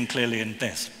be seen clearly in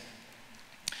this.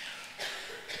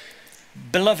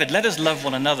 Beloved, let us love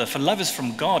one another, for love is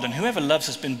from God, and whoever loves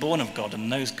has been born of God and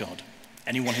knows God.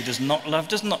 Anyone who does not love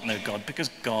does not know God, because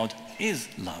God is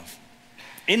love.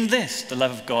 In this, the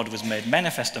love of God was made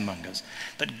manifest among us,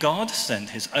 that God sent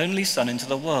his only Son into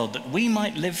the world, that we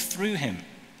might live through him.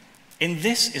 In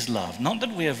this is love, not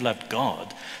that we have loved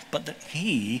God, but that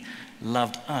he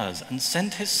loved us and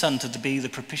sent his Son to be the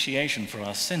propitiation for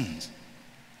our sins.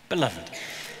 Beloved,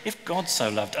 if God so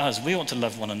loved us, we ought to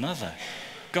love one another.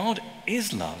 God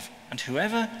is love, and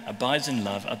whoever abides in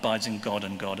love abides in God,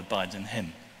 and God abides in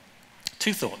him.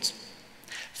 Two thoughts.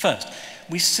 First,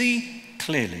 we see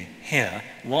clearly here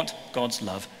what God's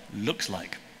love looks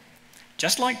like.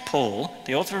 Just like Paul,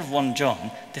 the author of 1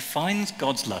 John, defines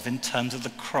God's love in terms of the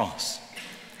cross.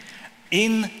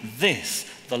 In this,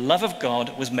 the love of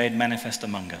God was made manifest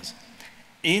among us.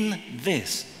 In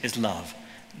this is love.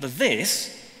 The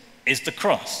this is the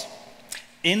cross.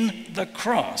 In the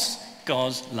cross,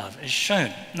 God's love is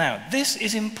shown. Now, this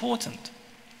is important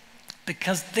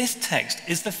because this text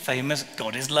is the famous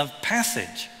God is love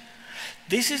passage.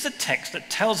 This is a text that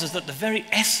tells us that the very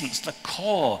essence, the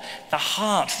core, the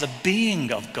heart, the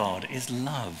being of God is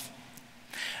love.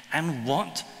 And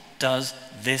what does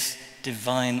this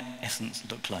divine essence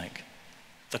look like?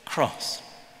 The cross.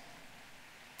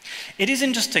 It is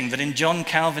interesting that in John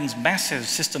Calvin's massive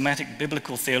systematic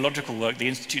biblical theological work, The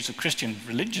Institutes of Christian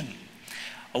Religion,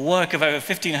 a work of over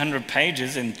 1,500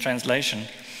 pages in translation,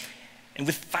 and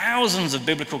with thousands of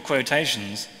biblical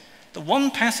quotations, the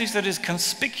one passage that is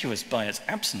conspicuous by its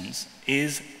absence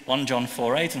is 1 John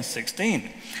 4:8 and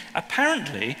 16.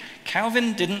 Apparently,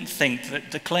 Calvin didn't think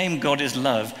that to claim God is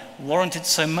love warranted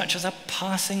so much as a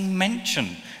passing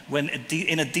mention when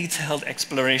in a detailed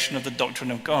exploration of the doctrine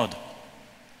of God.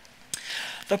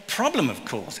 The problem, of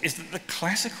course, is that the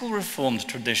classical Reformed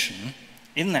tradition,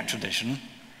 in that tradition,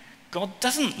 God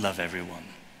doesn't love everyone.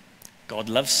 God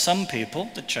loves some people,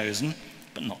 the chosen,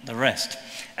 but not the rest.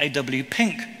 A.W.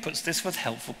 Pink puts this with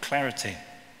helpful clarity.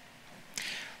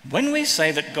 When we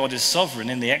say that God is sovereign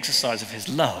in the exercise of his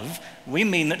love, we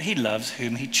mean that he loves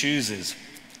whom he chooses.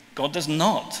 God does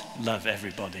not love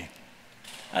everybody.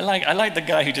 I like the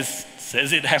guy who just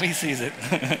says it how he sees it.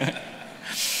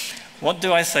 What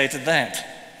do I say to that?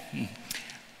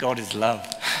 God is love,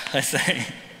 I say.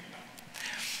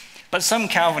 But some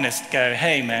Calvinists go,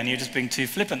 hey man, you're just being too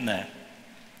flippant there.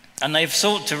 And they've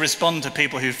sought to respond to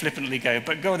people who flippantly go,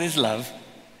 but God is love,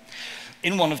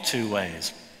 in one of two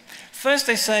ways. First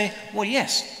they say, well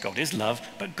yes, God is love,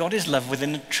 but God is love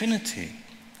within the Trinity.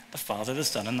 The Father, the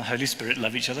Son, and the Holy Spirit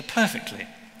love each other perfectly.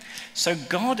 So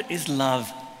God is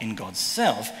love in God's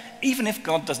self, even if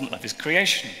God doesn't love his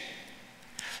creation.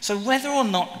 So whether or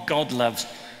not God loves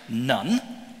none,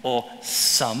 or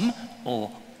some,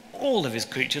 or all of his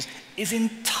creatures is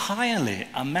entirely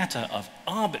a matter of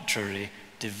arbitrary,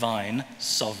 divine,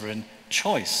 sovereign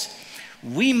choice.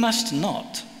 We must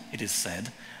not, it is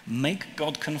said, make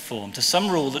God conform to some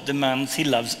rule that demands he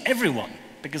loves everyone,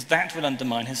 because that will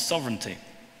undermine his sovereignty.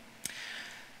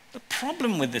 The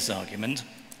problem with this argument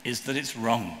is that it's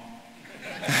wrong.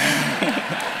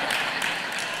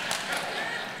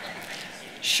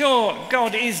 Sure,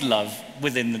 God is love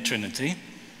within the Trinity.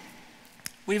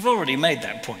 We've already made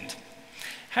that point.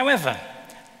 However,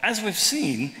 as we've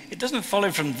seen, it doesn't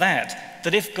follow from that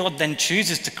if God then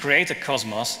chooses to create a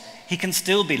cosmos, he can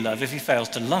still be love if he fails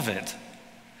to love it.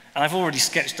 And I've already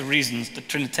sketched the reasons, the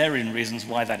Trinitarian reasons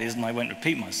why that is, and I won't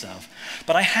repeat myself.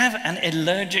 But I have an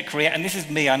allergic reaction, and this is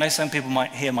me, I know some people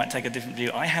might take a different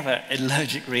view. I have an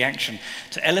allergic reaction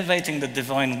to elevating the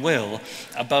divine will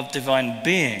above divine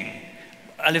being,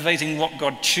 elevating what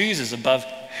God chooses above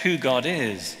who God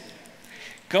is.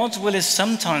 God's will is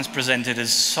sometimes presented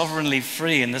as sovereignly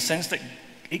free in the sense that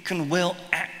it can will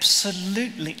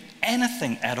absolutely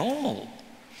anything at all.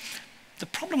 The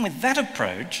problem with that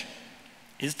approach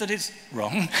is that it's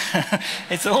wrong.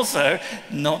 It's also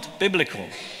not biblical.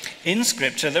 In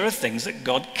Scripture, there are things that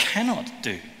God cannot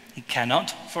do. He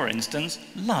cannot, for instance,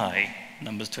 lie,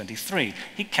 Numbers 23.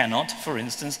 He cannot, for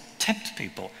instance, tempt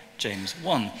people, James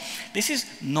 1. This is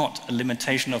not a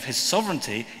limitation of his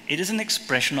sovereignty, it is an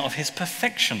expression of his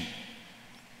perfection.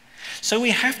 So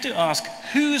we have to ask,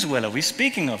 whose will are we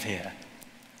speaking of here?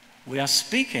 We are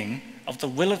speaking of the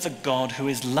will of the God who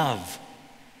is love.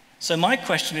 So my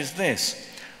question is this: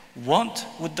 what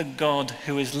would the God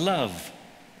who is love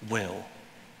will?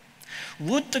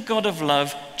 Would the God of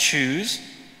love choose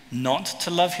not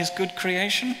to love his good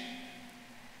creation?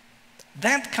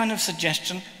 That kind of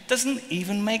suggestion doesn't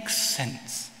even make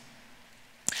sense.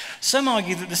 Some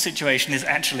argue that the situation is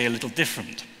actually a little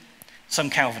different. Some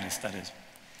Calvinists, that is.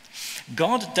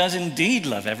 God does indeed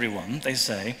love everyone, they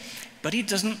say, but he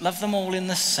doesn't love them all in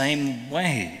the same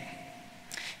way.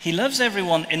 He loves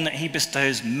everyone in that he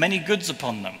bestows many goods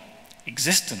upon them: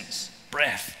 existence,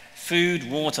 breath, food,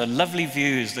 water, lovely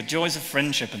views, the joys of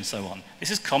friendship, and so on.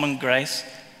 This is common grace.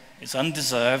 It's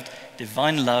undeserved,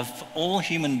 divine love for all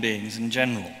human beings in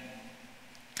general.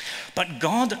 But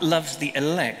God loves the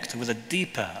elect with a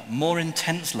deeper, more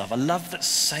intense love, a love that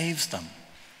saves them.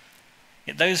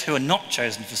 Yet those who are not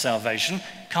chosen for salvation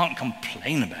can't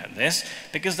complain about this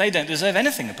because they don't deserve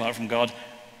anything apart from God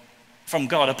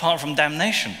apart from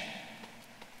damnation.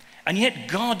 And yet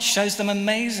God shows them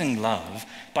amazing love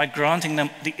by granting them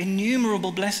the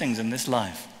innumerable blessings in this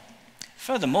life.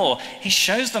 Furthermore, he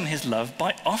shows them his love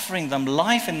by offering them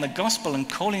life in the gospel and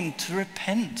calling them to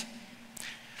repent.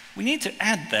 We need to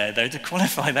add there, though, to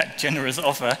qualify that generous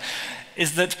offer,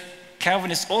 is that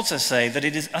Calvinists also say that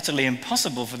it is utterly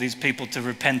impossible for these people to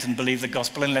repent and believe the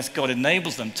gospel unless God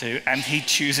enables them to, and he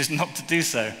chooses not to do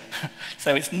so.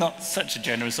 So it's not such a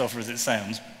generous offer as it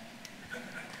sounds.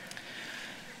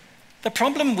 The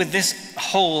problem with this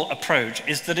whole approach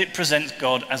is that it presents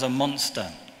God as a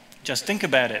monster. Just think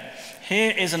about it.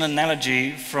 Here is an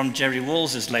analogy from Jerry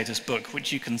Walls's latest book,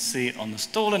 which you can see on the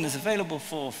stall and is available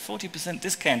for 40%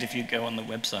 discount if you go on the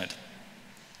website.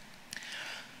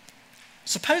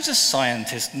 Suppose a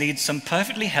scientist needs some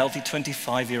perfectly healthy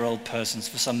 25-year-old persons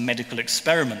for some medical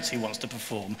experiments he wants to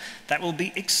perform that will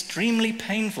be extremely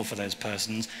painful for those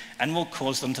persons and will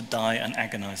cause them to die an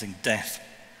agonizing death.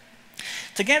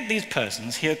 To get these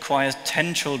persons, he acquires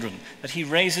 10 children that he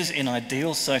raises in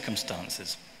ideal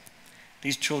circumstances.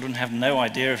 These children have no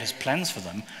idea of his plans for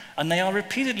them, and they are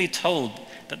repeatedly told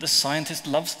that the scientist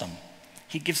loves them.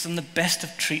 He gives them the best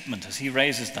of treatment as he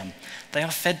raises them. They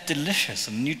are fed delicious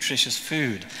and nutritious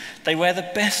food. They wear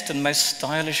the best and most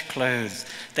stylish clothes.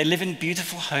 They live in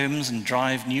beautiful homes and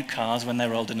drive new cars when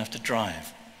they're old enough to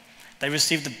drive. They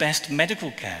receive the best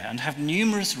medical care and have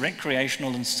numerous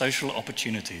recreational and social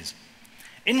opportunities.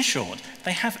 In short,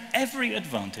 they have every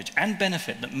advantage and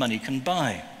benefit that money can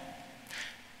buy,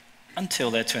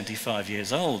 until they're 25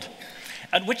 years old,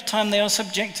 at which time they are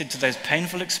subjected to those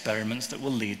painful experiments that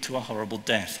will lead to a horrible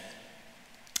death.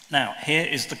 Now, here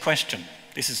is the question.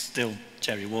 This is still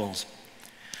Jerry Walls.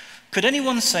 Could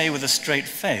anyone say with a straight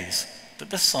face that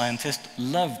the scientist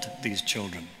loved these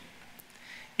children?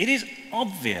 It is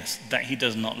obvious that he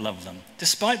does not love them,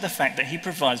 despite the fact that he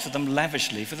provides for them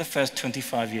lavishly for the first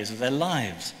 25 years of their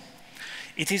lives.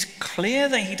 It is clear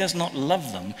that he does not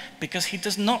love them because he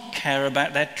does not care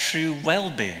about their true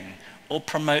well-being or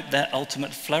promote their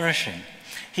ultimate flourishing.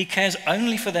 He cares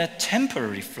only for their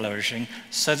temporary flourishing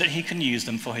so that he can use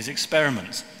them for his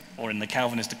experiments, or in the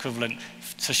Calvinist equivalent,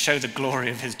 to show the glory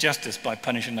of his justice by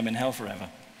punishing them in hell forever.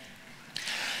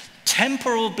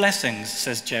 Temporal blessings,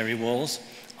 says Jerry Walls,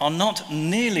 are not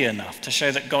nearly enough to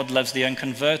show that God loves the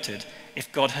unconverted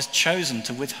if God has chosen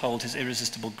to withhold his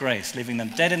irresistible grace, leaving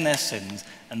them dead in their sins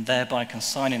and thereby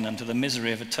consigning them to the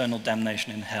misery of eternal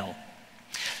damnation in hell.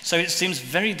 So it seems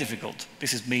very difficult,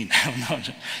 this is me now, not,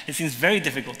 it seems very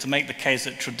difficult to make the case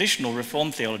that traditional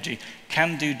Reformed theology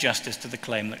can do justice to the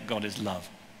claim that God is love.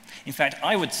 In fact,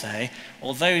 I would say,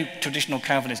 although traditional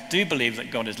Calvinists do believe that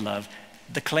God is love,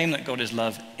 the claim that God is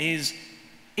love is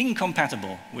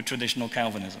incompatible with traditional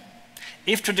Calvinism.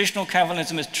 If traditional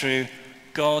Calvinism is true,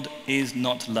 God is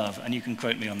not love, and you can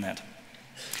quote me on that.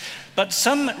 But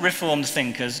some Reformed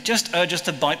thinkers just urge us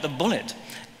to bite the bullet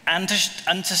and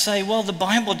to say, well, the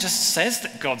Bible just says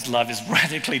that God's love is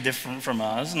radically different from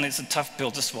ours, and it's a tough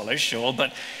pill to swallow, sure,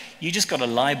 but you just got to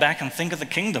lie back and think of the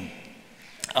kingdom.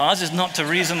 Ours is not to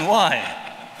reason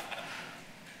why.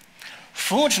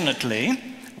 Fortunately,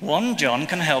 1 John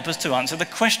can help us to answer the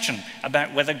question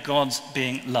about whether God's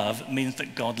being love means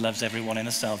that God loves everyone in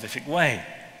a salvific way.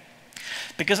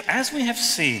 Because as we have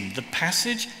seen, the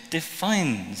passage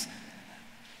defines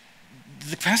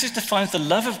the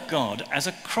love of God as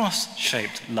a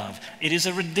cross-shaped love. It is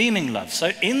a redeeming love.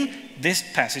 So in this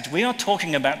passage, we are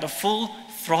talking about the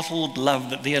full-throttled love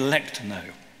that the elect know.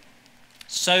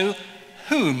 So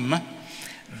whom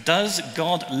does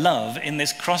God love in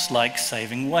this cross-like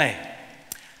saving way?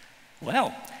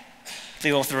 Well,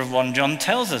 the author of 1 John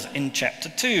tells us in chapter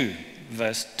 2,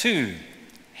 verse 2,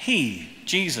 he,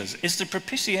 Jesus, is the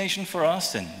propitiation for our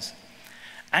sins,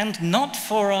 and not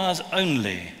for ours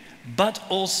only, but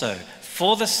also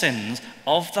for the sins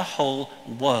of the whole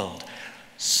world.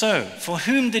 So, for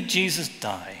whom did Jesus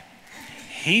die?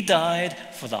 He died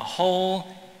for the whole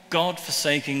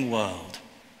God-forsaking world.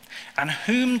 And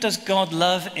whom does God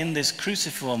love in this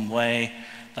cruciform way?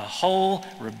 The whole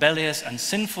rebellious and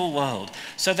sinful world.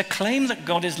 So the claim that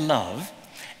God is love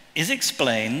is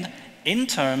explained in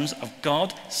terms of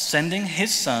God sending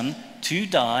his Son to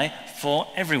die for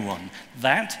everyone.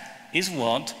 That is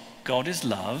what God is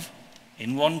love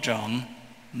in 1 John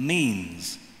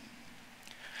means.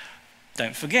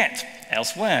 Don't forget,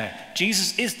 elsewhere,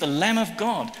 Jesus is the Lamb of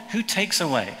God who takes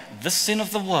away the sin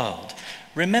of the world.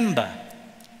 Remember,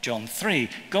 John 3,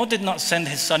 God did not send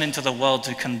his Son into the world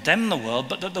to condemn the world,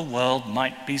 but that the world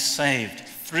might be saved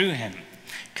through him.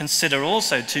 Consider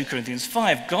also 2 Corinthians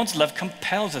 5, God's love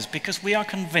compels us because we are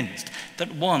convinced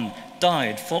that one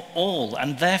died for all,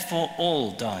 and therefore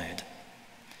all died.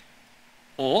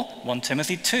 Or 1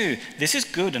 Timothy 2, this is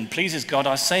good and pleases God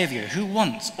our Saviour, who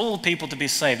wants all people to be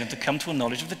saved and to come to a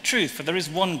knowledge of the truth. For there is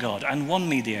one God and one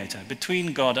mediator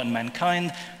between God and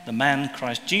mankind, the man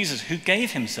Christ Jesus, who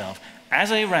gave himself as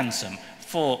a ransom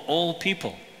for all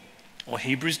people. Or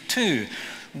Hebrews 2,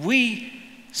 we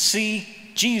see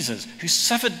Jesus, who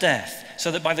suffered death, so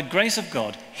that by the grace of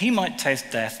God, he might taste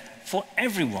death for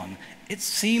everyone. It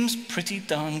seems pretty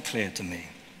darn clear to me.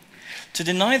 To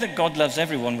deny that God loves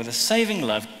everyone with a saving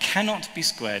love cannot be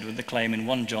squared with the claim in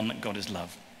 1 John that God is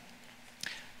love.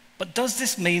 But does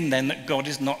this mean then that God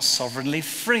is not sovereignly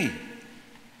free?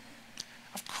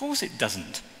 Of course it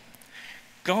doesn't.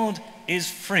 God is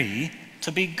free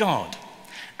to be God,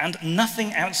 and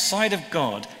nothing outside of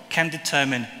God can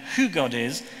determine who God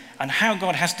is and how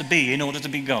God has to be in order to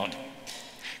be God.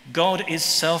 God is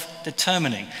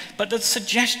self-determining, but the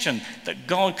suggestion that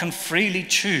God can freely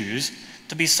choose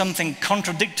to be something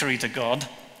contradictory to God,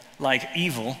 like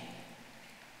evil,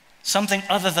 something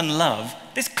other than love,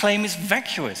 this claim is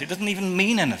vacuous. It doesn't even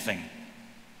mean anything.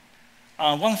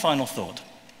 One final thought.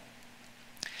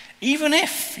 Even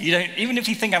if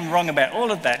you think I'm wrong about all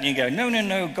of that, and you go,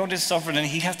 no, God is sovereign and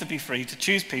he has to be free to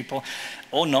choose people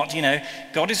or not,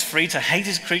 God is free to hate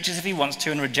his creatures if he wants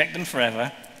to and reject them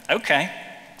forever. Okay,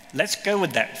 let's go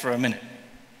with that for a minute.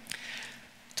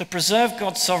 To preserve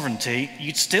God's sovereignty,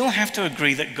 you'd still have to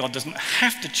agree that God doesn't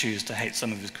have to choose to hate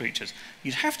some of his creatures.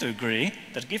 You'd have to agree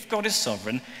that if God is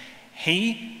sovereign,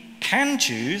 he can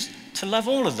choose to love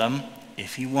all of them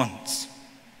if he wants.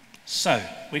 So,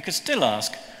 we could still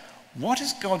ask, what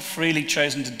has God freely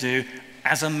chosen to do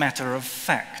as a matter of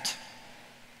fact?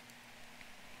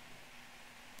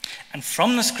 And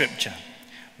from the scripture,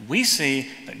 we see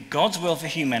that God's will for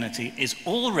humanity is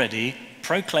already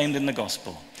proclaimed in the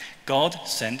gospel. God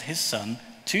sent his Son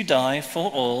to die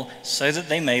for all so that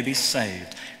they may be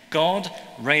saved. God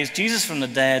raised Jesus from the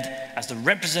dead as the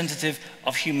representative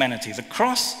of humanity. The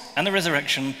cross and the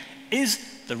resurrection is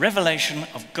the revelation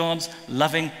of God's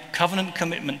loving covenant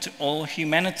commitment to all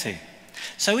humanity.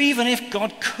 So even if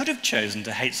God could have chosen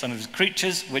to hate some of his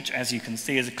creatures, which as you can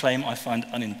see is a claim I find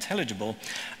unintelligible,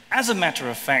 as a matter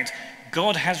of fact,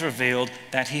 God has revealed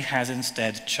that he has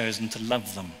instead chosen to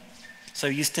love them. So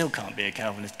you still can't be a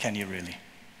Calvinist, can you really?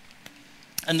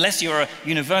 Unless you're a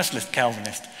universalist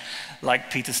Calvinist, like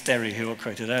Peter Sterry, who I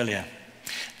quoted earlier.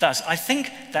 Thus, I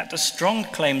think that the strong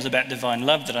claims about divine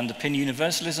love that underpin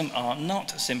universalism are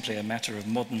not simply a matter of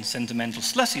modern sentimental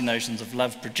slushy notions of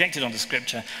love projected onto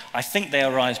Scripture. I think they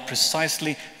arise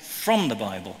precisely from the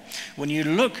Bible. When you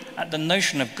look at the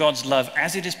notion of God's love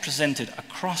as it is presented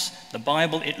across the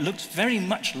Bible, it looks very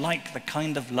much like the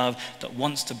kind of love that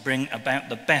wants to bring about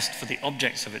the best for the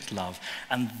objects of its love.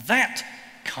 And that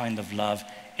kind of love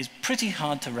is pretty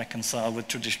hard to reconcile with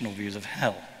traditional views of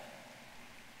hell.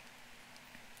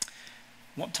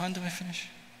 What time do I finish?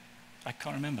 I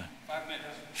can't remember. 5 minutes.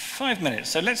 5 minutes.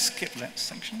 So let's skip that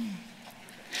section.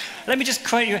 Let me just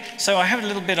quote you. So I have a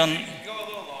little bit on... Go a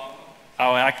little long.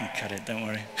 Oh, I can cut it, don't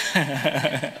worry.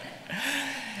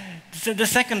 So the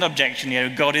second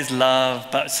objection, God is love,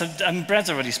 but Brad's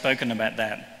already spoken about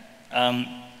that.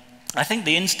 I think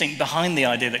the instinct behind the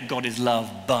idea that God is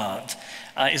love, but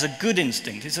is a good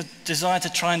instinct. It's a desire to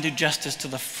try and do justice to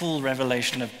the full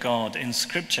revelation of God in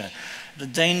Scripture. The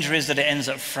danger is that it ends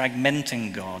up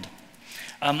fragmenting God.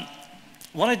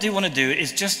 What I do want to do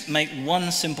is just make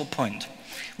one simple point.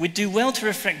 We do well to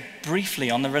reflect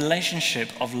briefly on the relationship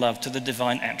of love to the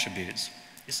divine attributes.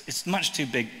 It's much too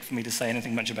big for me to say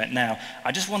anything much about now.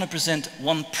 I just want to present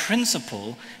one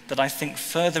principle that I think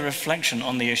further reflection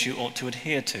on the issue ought to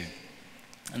adhere to.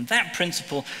 And that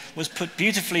principle was put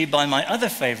beautifully by my other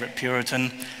favorite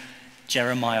Puritan,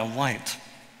 Jeremiah White.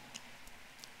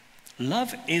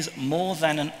 Love is more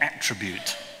than an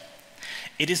attribute.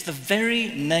 It is the very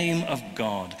name of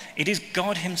God. It is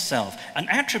God himself. An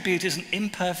attribute is an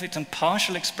imperfect and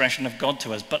partial expression of God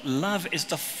to us, but love is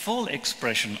the full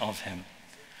expression of him.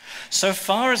 So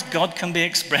far as God can be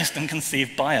expressed and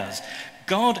conceived by us,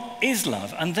 God is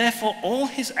love, and therefore all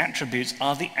his attributes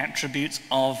are the attributes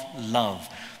of love.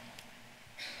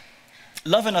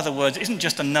 Love, in other words, isn't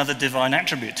just another divine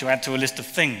attribute to add to a list of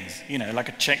things, like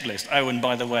a checklist. Oh, and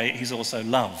by the way, he's also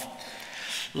love.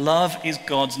 Love is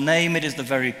God's name. It is the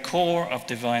very core of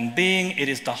divine being. It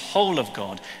is the whole of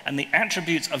God. And the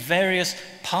attributes are various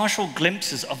partial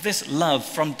glimpses of this love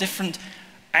from different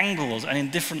angles and in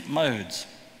different modes.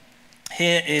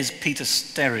 Here is Peter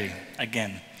Sterry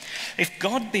again. If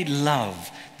God be love,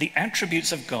 the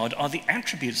attributes of God are the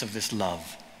attributes of this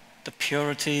love. The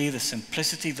purity, the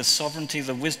simplicity, the sovereignty,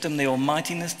 the wisdom, the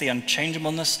almightiness, the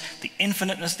unchangeableness, the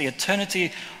infiniteness, the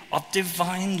eternity of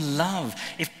divine love.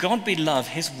 If God be love,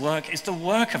 his work is the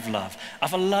work of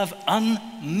a love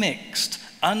unmixed,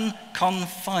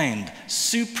 unconfined,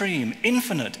 supreme,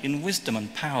 infinite in wisdom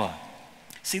and power.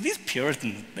 See, these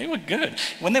Puritans, they were good.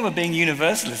 When they were being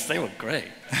universalists, they were great.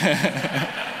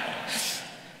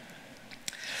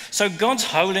 So God's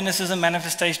holiness is a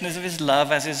manifestation of his love,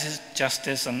 as is his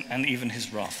justice and even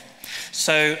his wrath.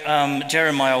 So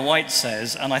Jeremiah White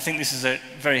says, and I think this is a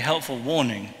very helpful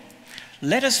warning,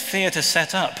 let us fear to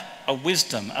set up a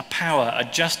wisdom, a power, a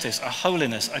justice, a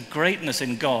holiness, a greatness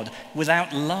in God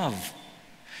without love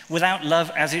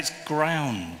as its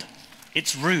ground,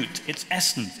 its root, its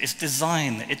essence, its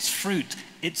design, its fruit,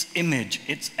 its image,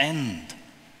 its end.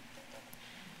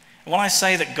 When I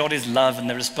say that God is love and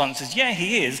the response is, yeah,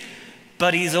 he is,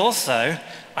 but he's also,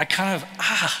 I kind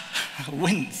of,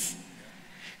 wince.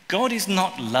 God is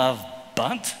not love,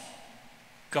 but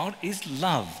God is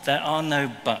love. There are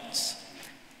no buts.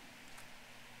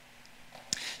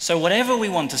 So whatever we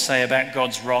want to say about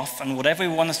God's wrath and whatever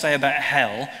we want to say about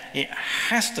hell, it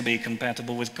has to be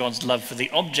compatible with God's love for the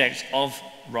objects of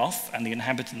wrath and the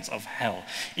inhabitants of hell.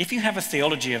 If you have a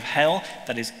theology of hell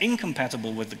that is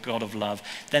incompatible with the God of love,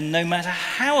 then no matter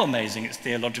how amazing its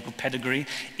theological pedigree,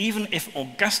 even if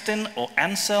Augustine or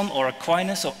Anselm or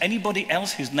Aquinas or anybody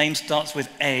else whose name starts with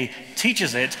A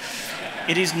teaches it,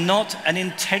 it is not an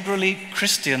integrally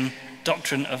Christian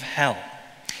doctrine of hell.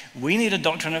 We need a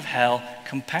doctrine of hell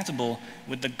compatible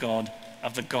with the God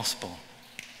of the gospel.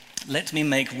 Let me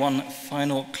make one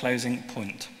final closing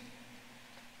point.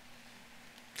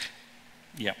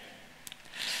 Yeah.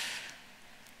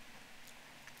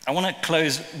 I want to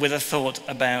close with a thought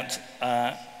about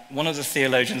one of the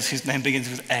theologians whose name begins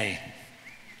with A,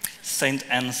 Saint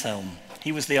Anselm.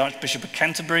 He was the Archbishop of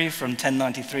Canterbury from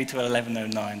 1093 to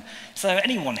 1109. So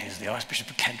anyone who's the Archbishop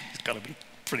of Canterbury has got to be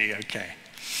pretty okay.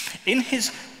 In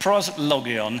his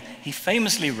Proslogion, he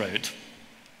famously wrote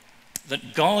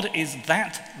that God is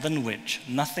that than which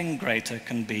nothing greater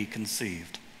can be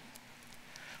conceived.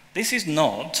 This is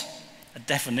not a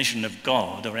definition of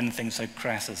God or anything so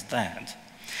crass as that,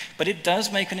 but it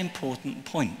does make an important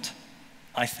point,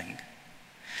 I think,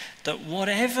 that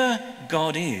whatever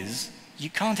God is, you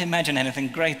can't imagine anything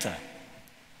greater.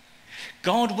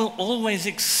 God will always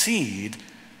exceed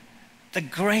the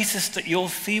greatest that your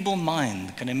feeble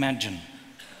mind can imagine.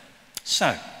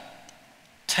 So,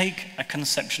 take a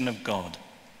conception of God.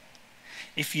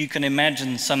 If you can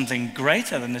imagine something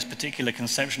greater than this particular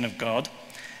conception of God,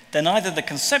 then either the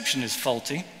conception is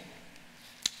faulty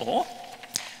or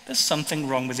there's something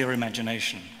wrong with your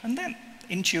imagination. And that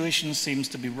intuition seems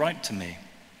to be right to me.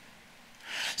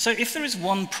 So if there is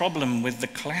one problem with the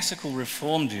classical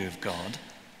Reformed view of God,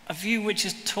 a view which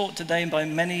is taught today by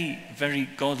many very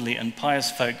godly and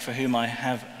pious folk for whom I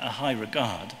have a high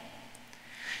regard,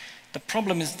 the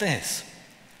problem is this,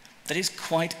 that it's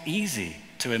quite easy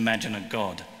to imagine a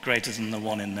God greater than the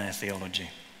one in their theology.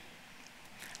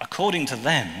 According to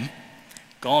them,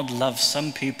 God loves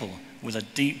some people with a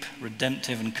deep,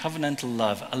 redemptive and covenantal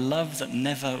love, a love that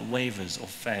never wavers or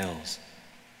fails.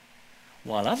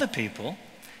 While other people,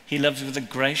 he loves with a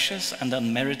gracious and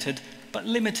unmerited but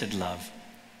limited love,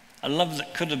 a love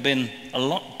that could have been a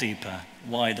lot deeper,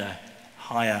 wider,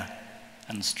 higher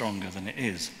and stronger than it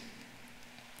is.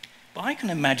 But I can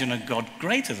imagine a God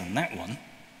greater than that one.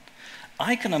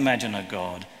 I can imagine a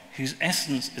God whose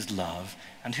essence is love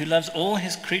and who loves all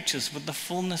his creatures with the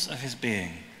fullness of his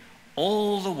being,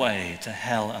 all the way to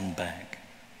hell and back.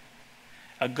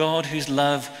 A God whose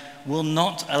love will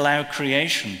not allow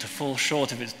creation to fall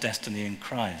short of its destiny in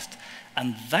Christ.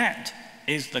 And that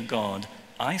is the God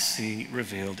I see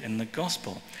revealed in the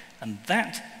gospel. And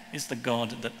that is the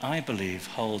God that I believe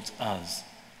holds us,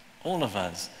 all of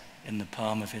us, in the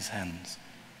palm of his hands.